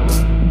longer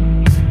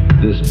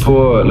this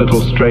poor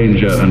little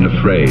stranger and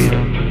afraid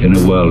in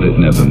a world it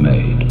never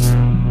made,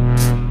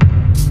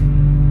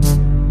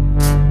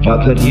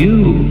 but that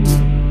you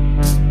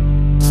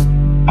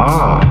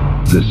are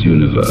this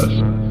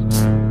universe.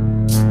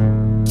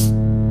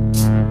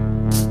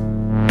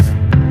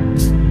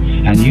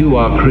 And you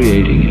are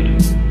creating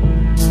it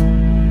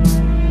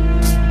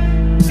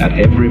at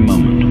every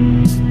moment.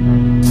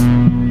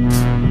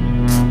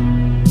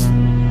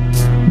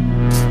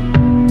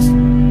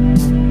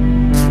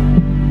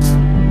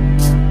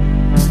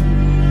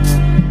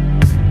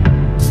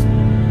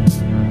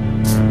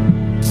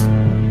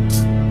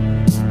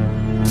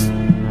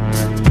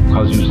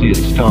 Because you see,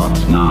 it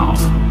starts now.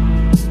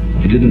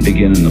 It didn't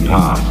begin in the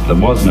past. There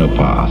was no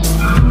past.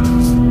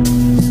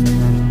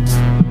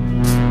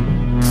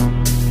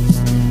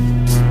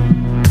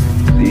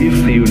 See, if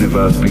the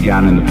universe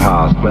began in the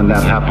past, when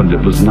that happened,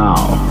 it was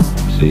now.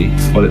 See?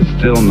 Well, it's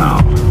still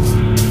now.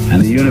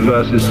 And the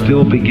universe is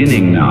still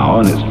beginning now,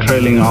 and it's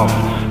trailing off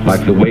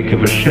like the wake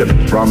of a ship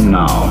from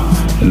now.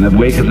 And the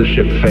wake of the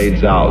ship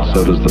fades out,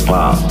 so does the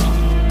past.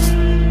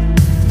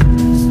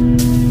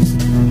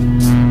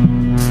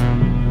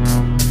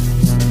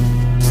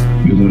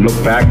 You can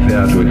look back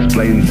there to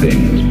explain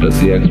things, but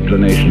the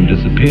explanation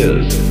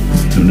disappears.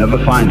 You'll never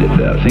find it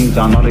there. Things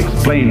are not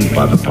explained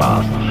by the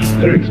past.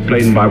 They're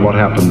explained by what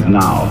happens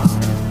now.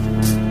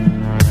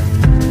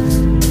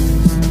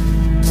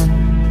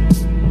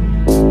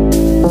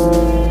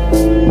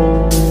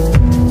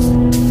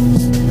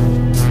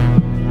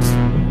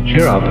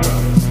 Cheer up.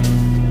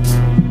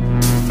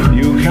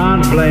 You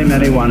can't blame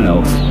anyone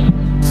else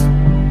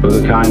for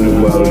the kind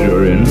of world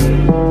you're in.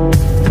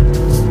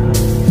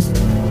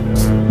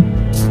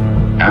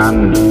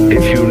 And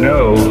if you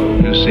know,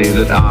 you see,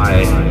 that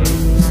I,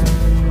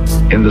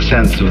 in the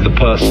sense of the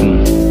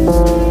person,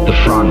 the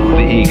front,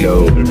 the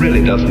ego, it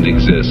really doesn't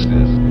exist,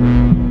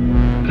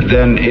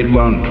 then it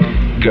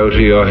won't go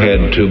to your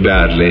head too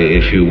badly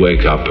if you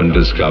wake up and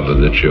discover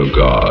that you're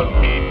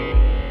God.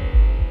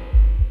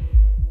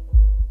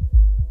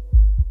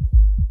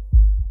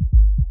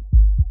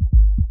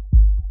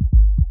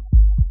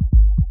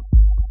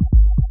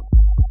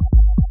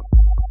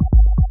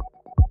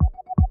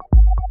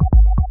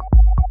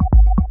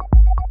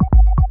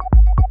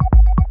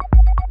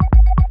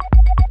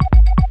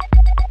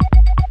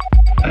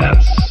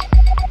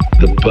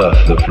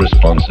 Birth of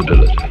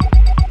responsibility.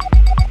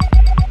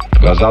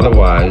 Because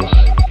otherwise,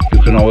 you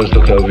can always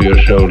look over your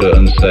shoulder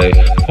and say,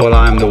 well,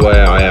 I'm the way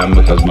I am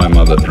because my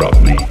mother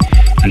dropped me.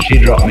 And she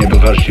dropped me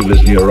because she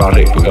was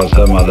neurotic because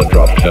her mother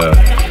dropped her.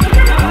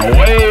 And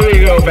away we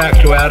go back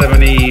to Adam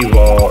and Eve,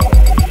 or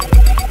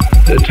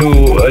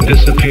to a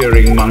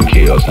disappearing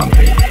monkey or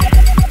something.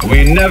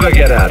 We never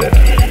get at it.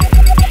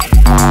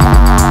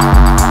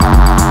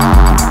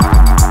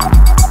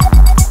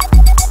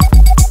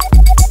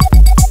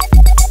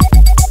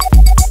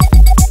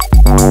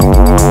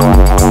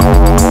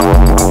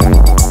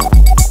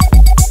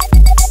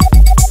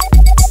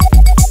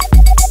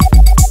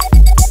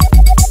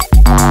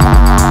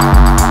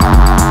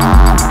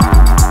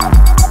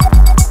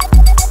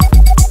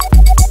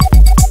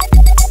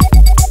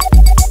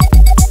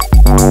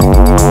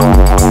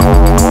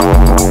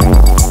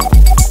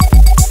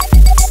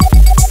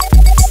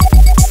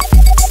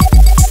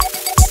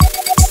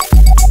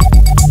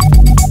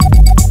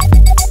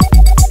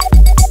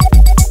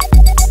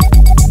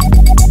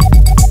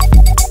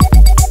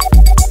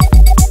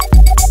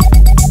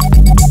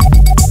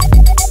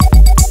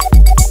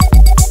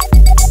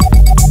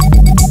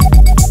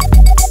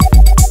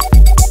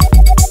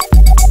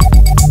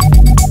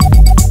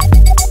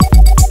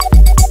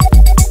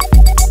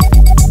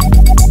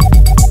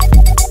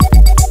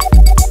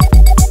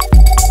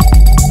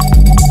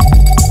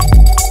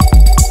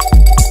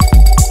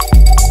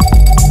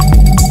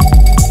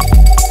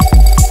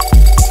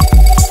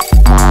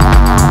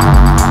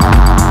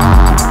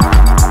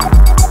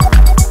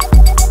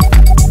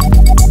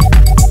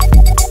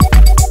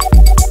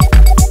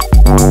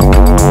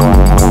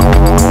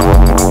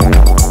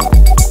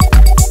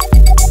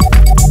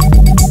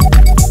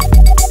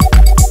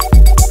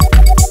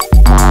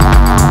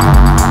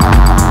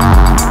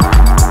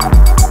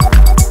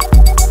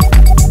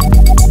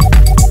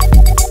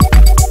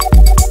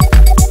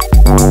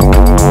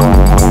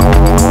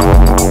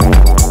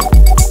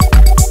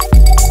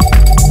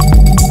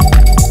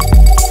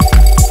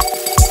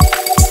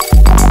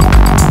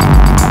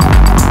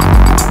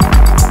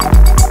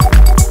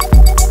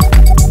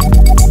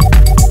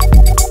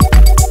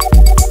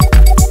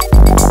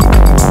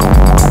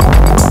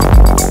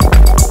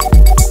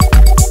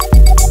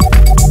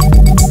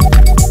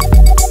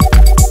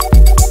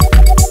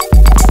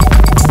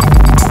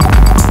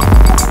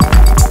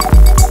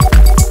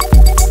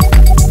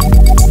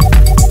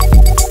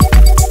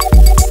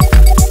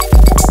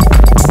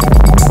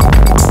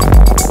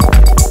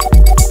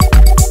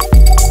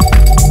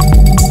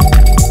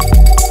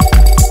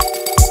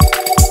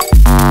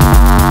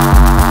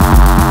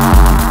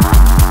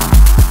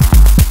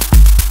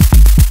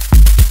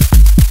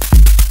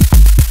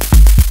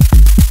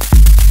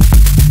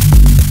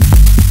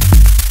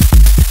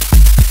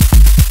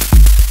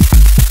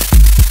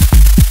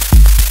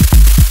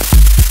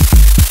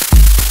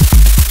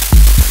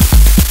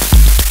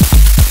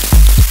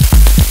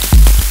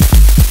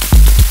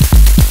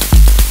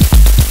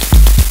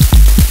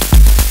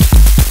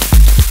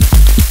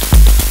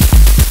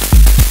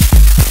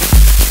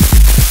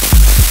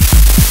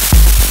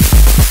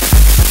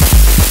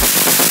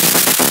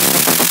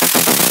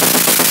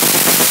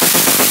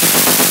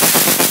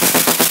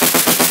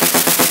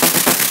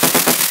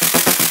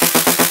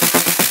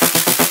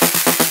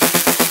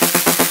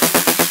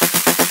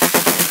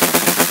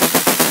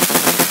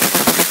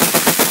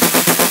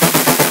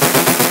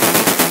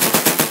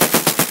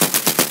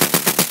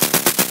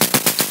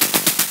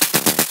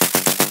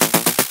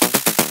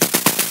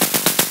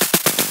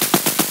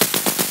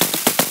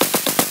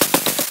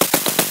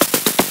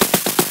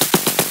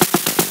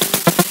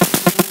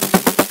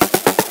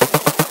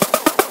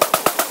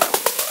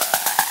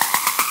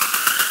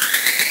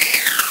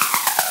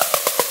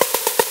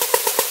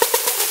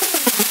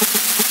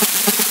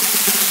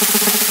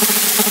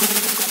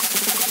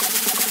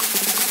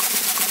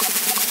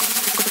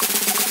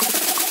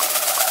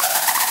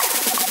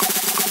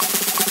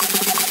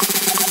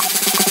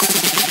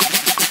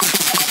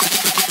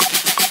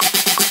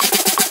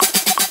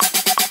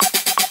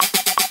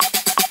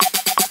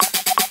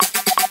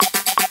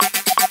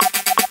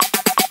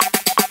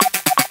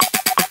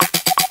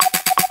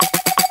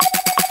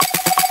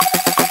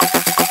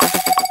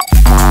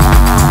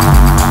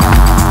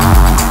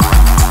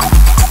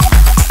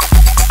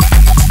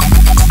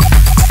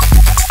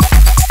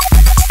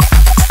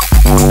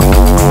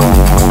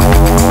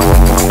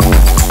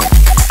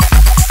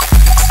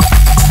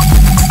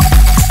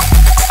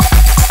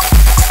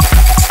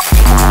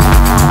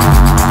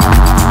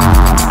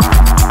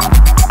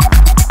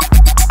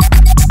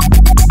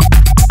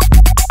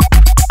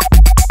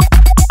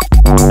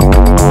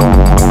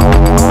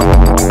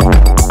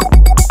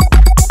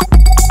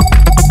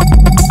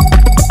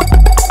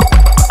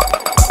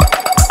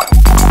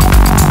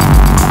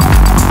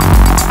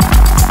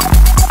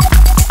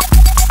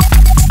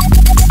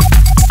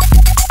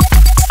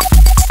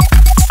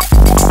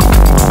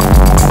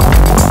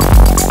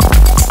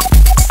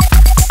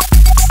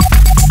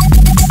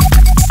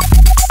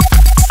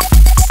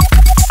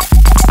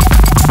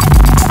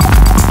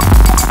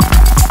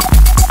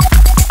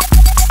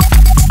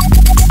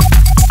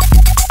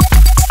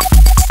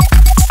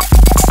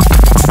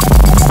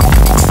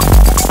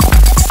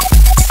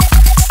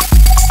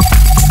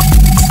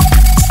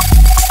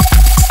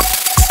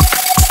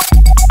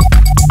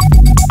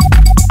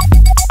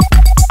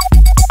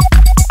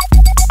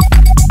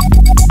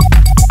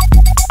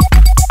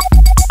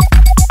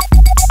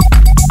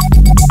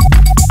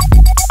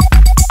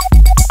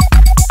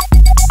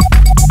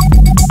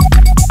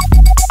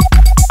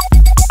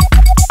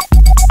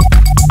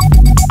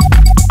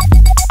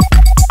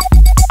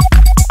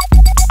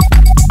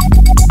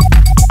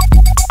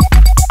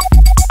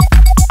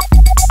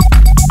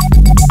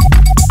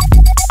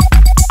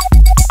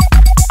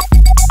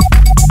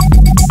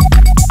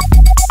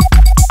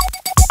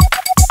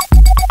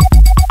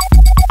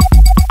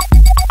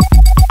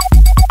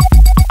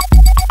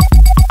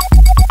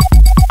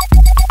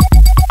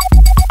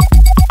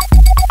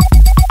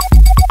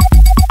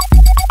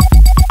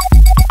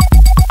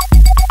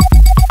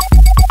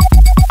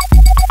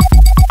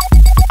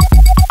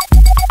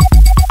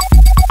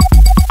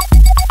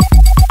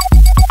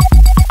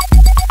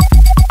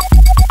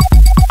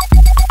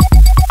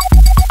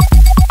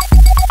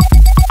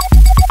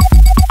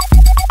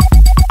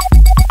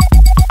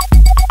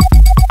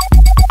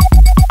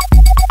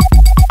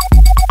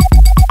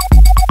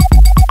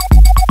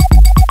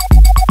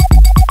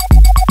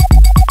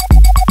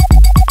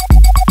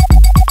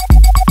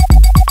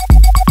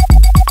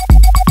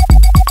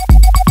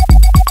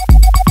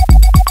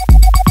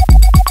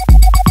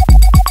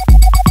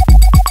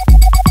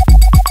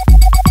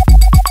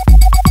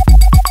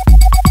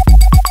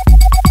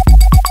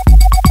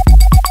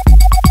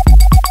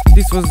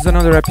 This was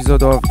another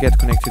episode of Get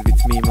Connected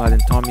with me, Mladen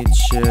Tomic.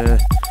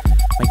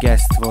 My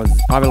guest was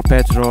Pavel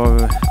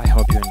Petrov. I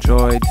hope you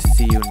enjoyed.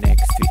 See you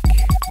next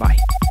week. Bye.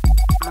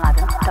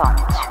 Mladen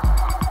Tomic.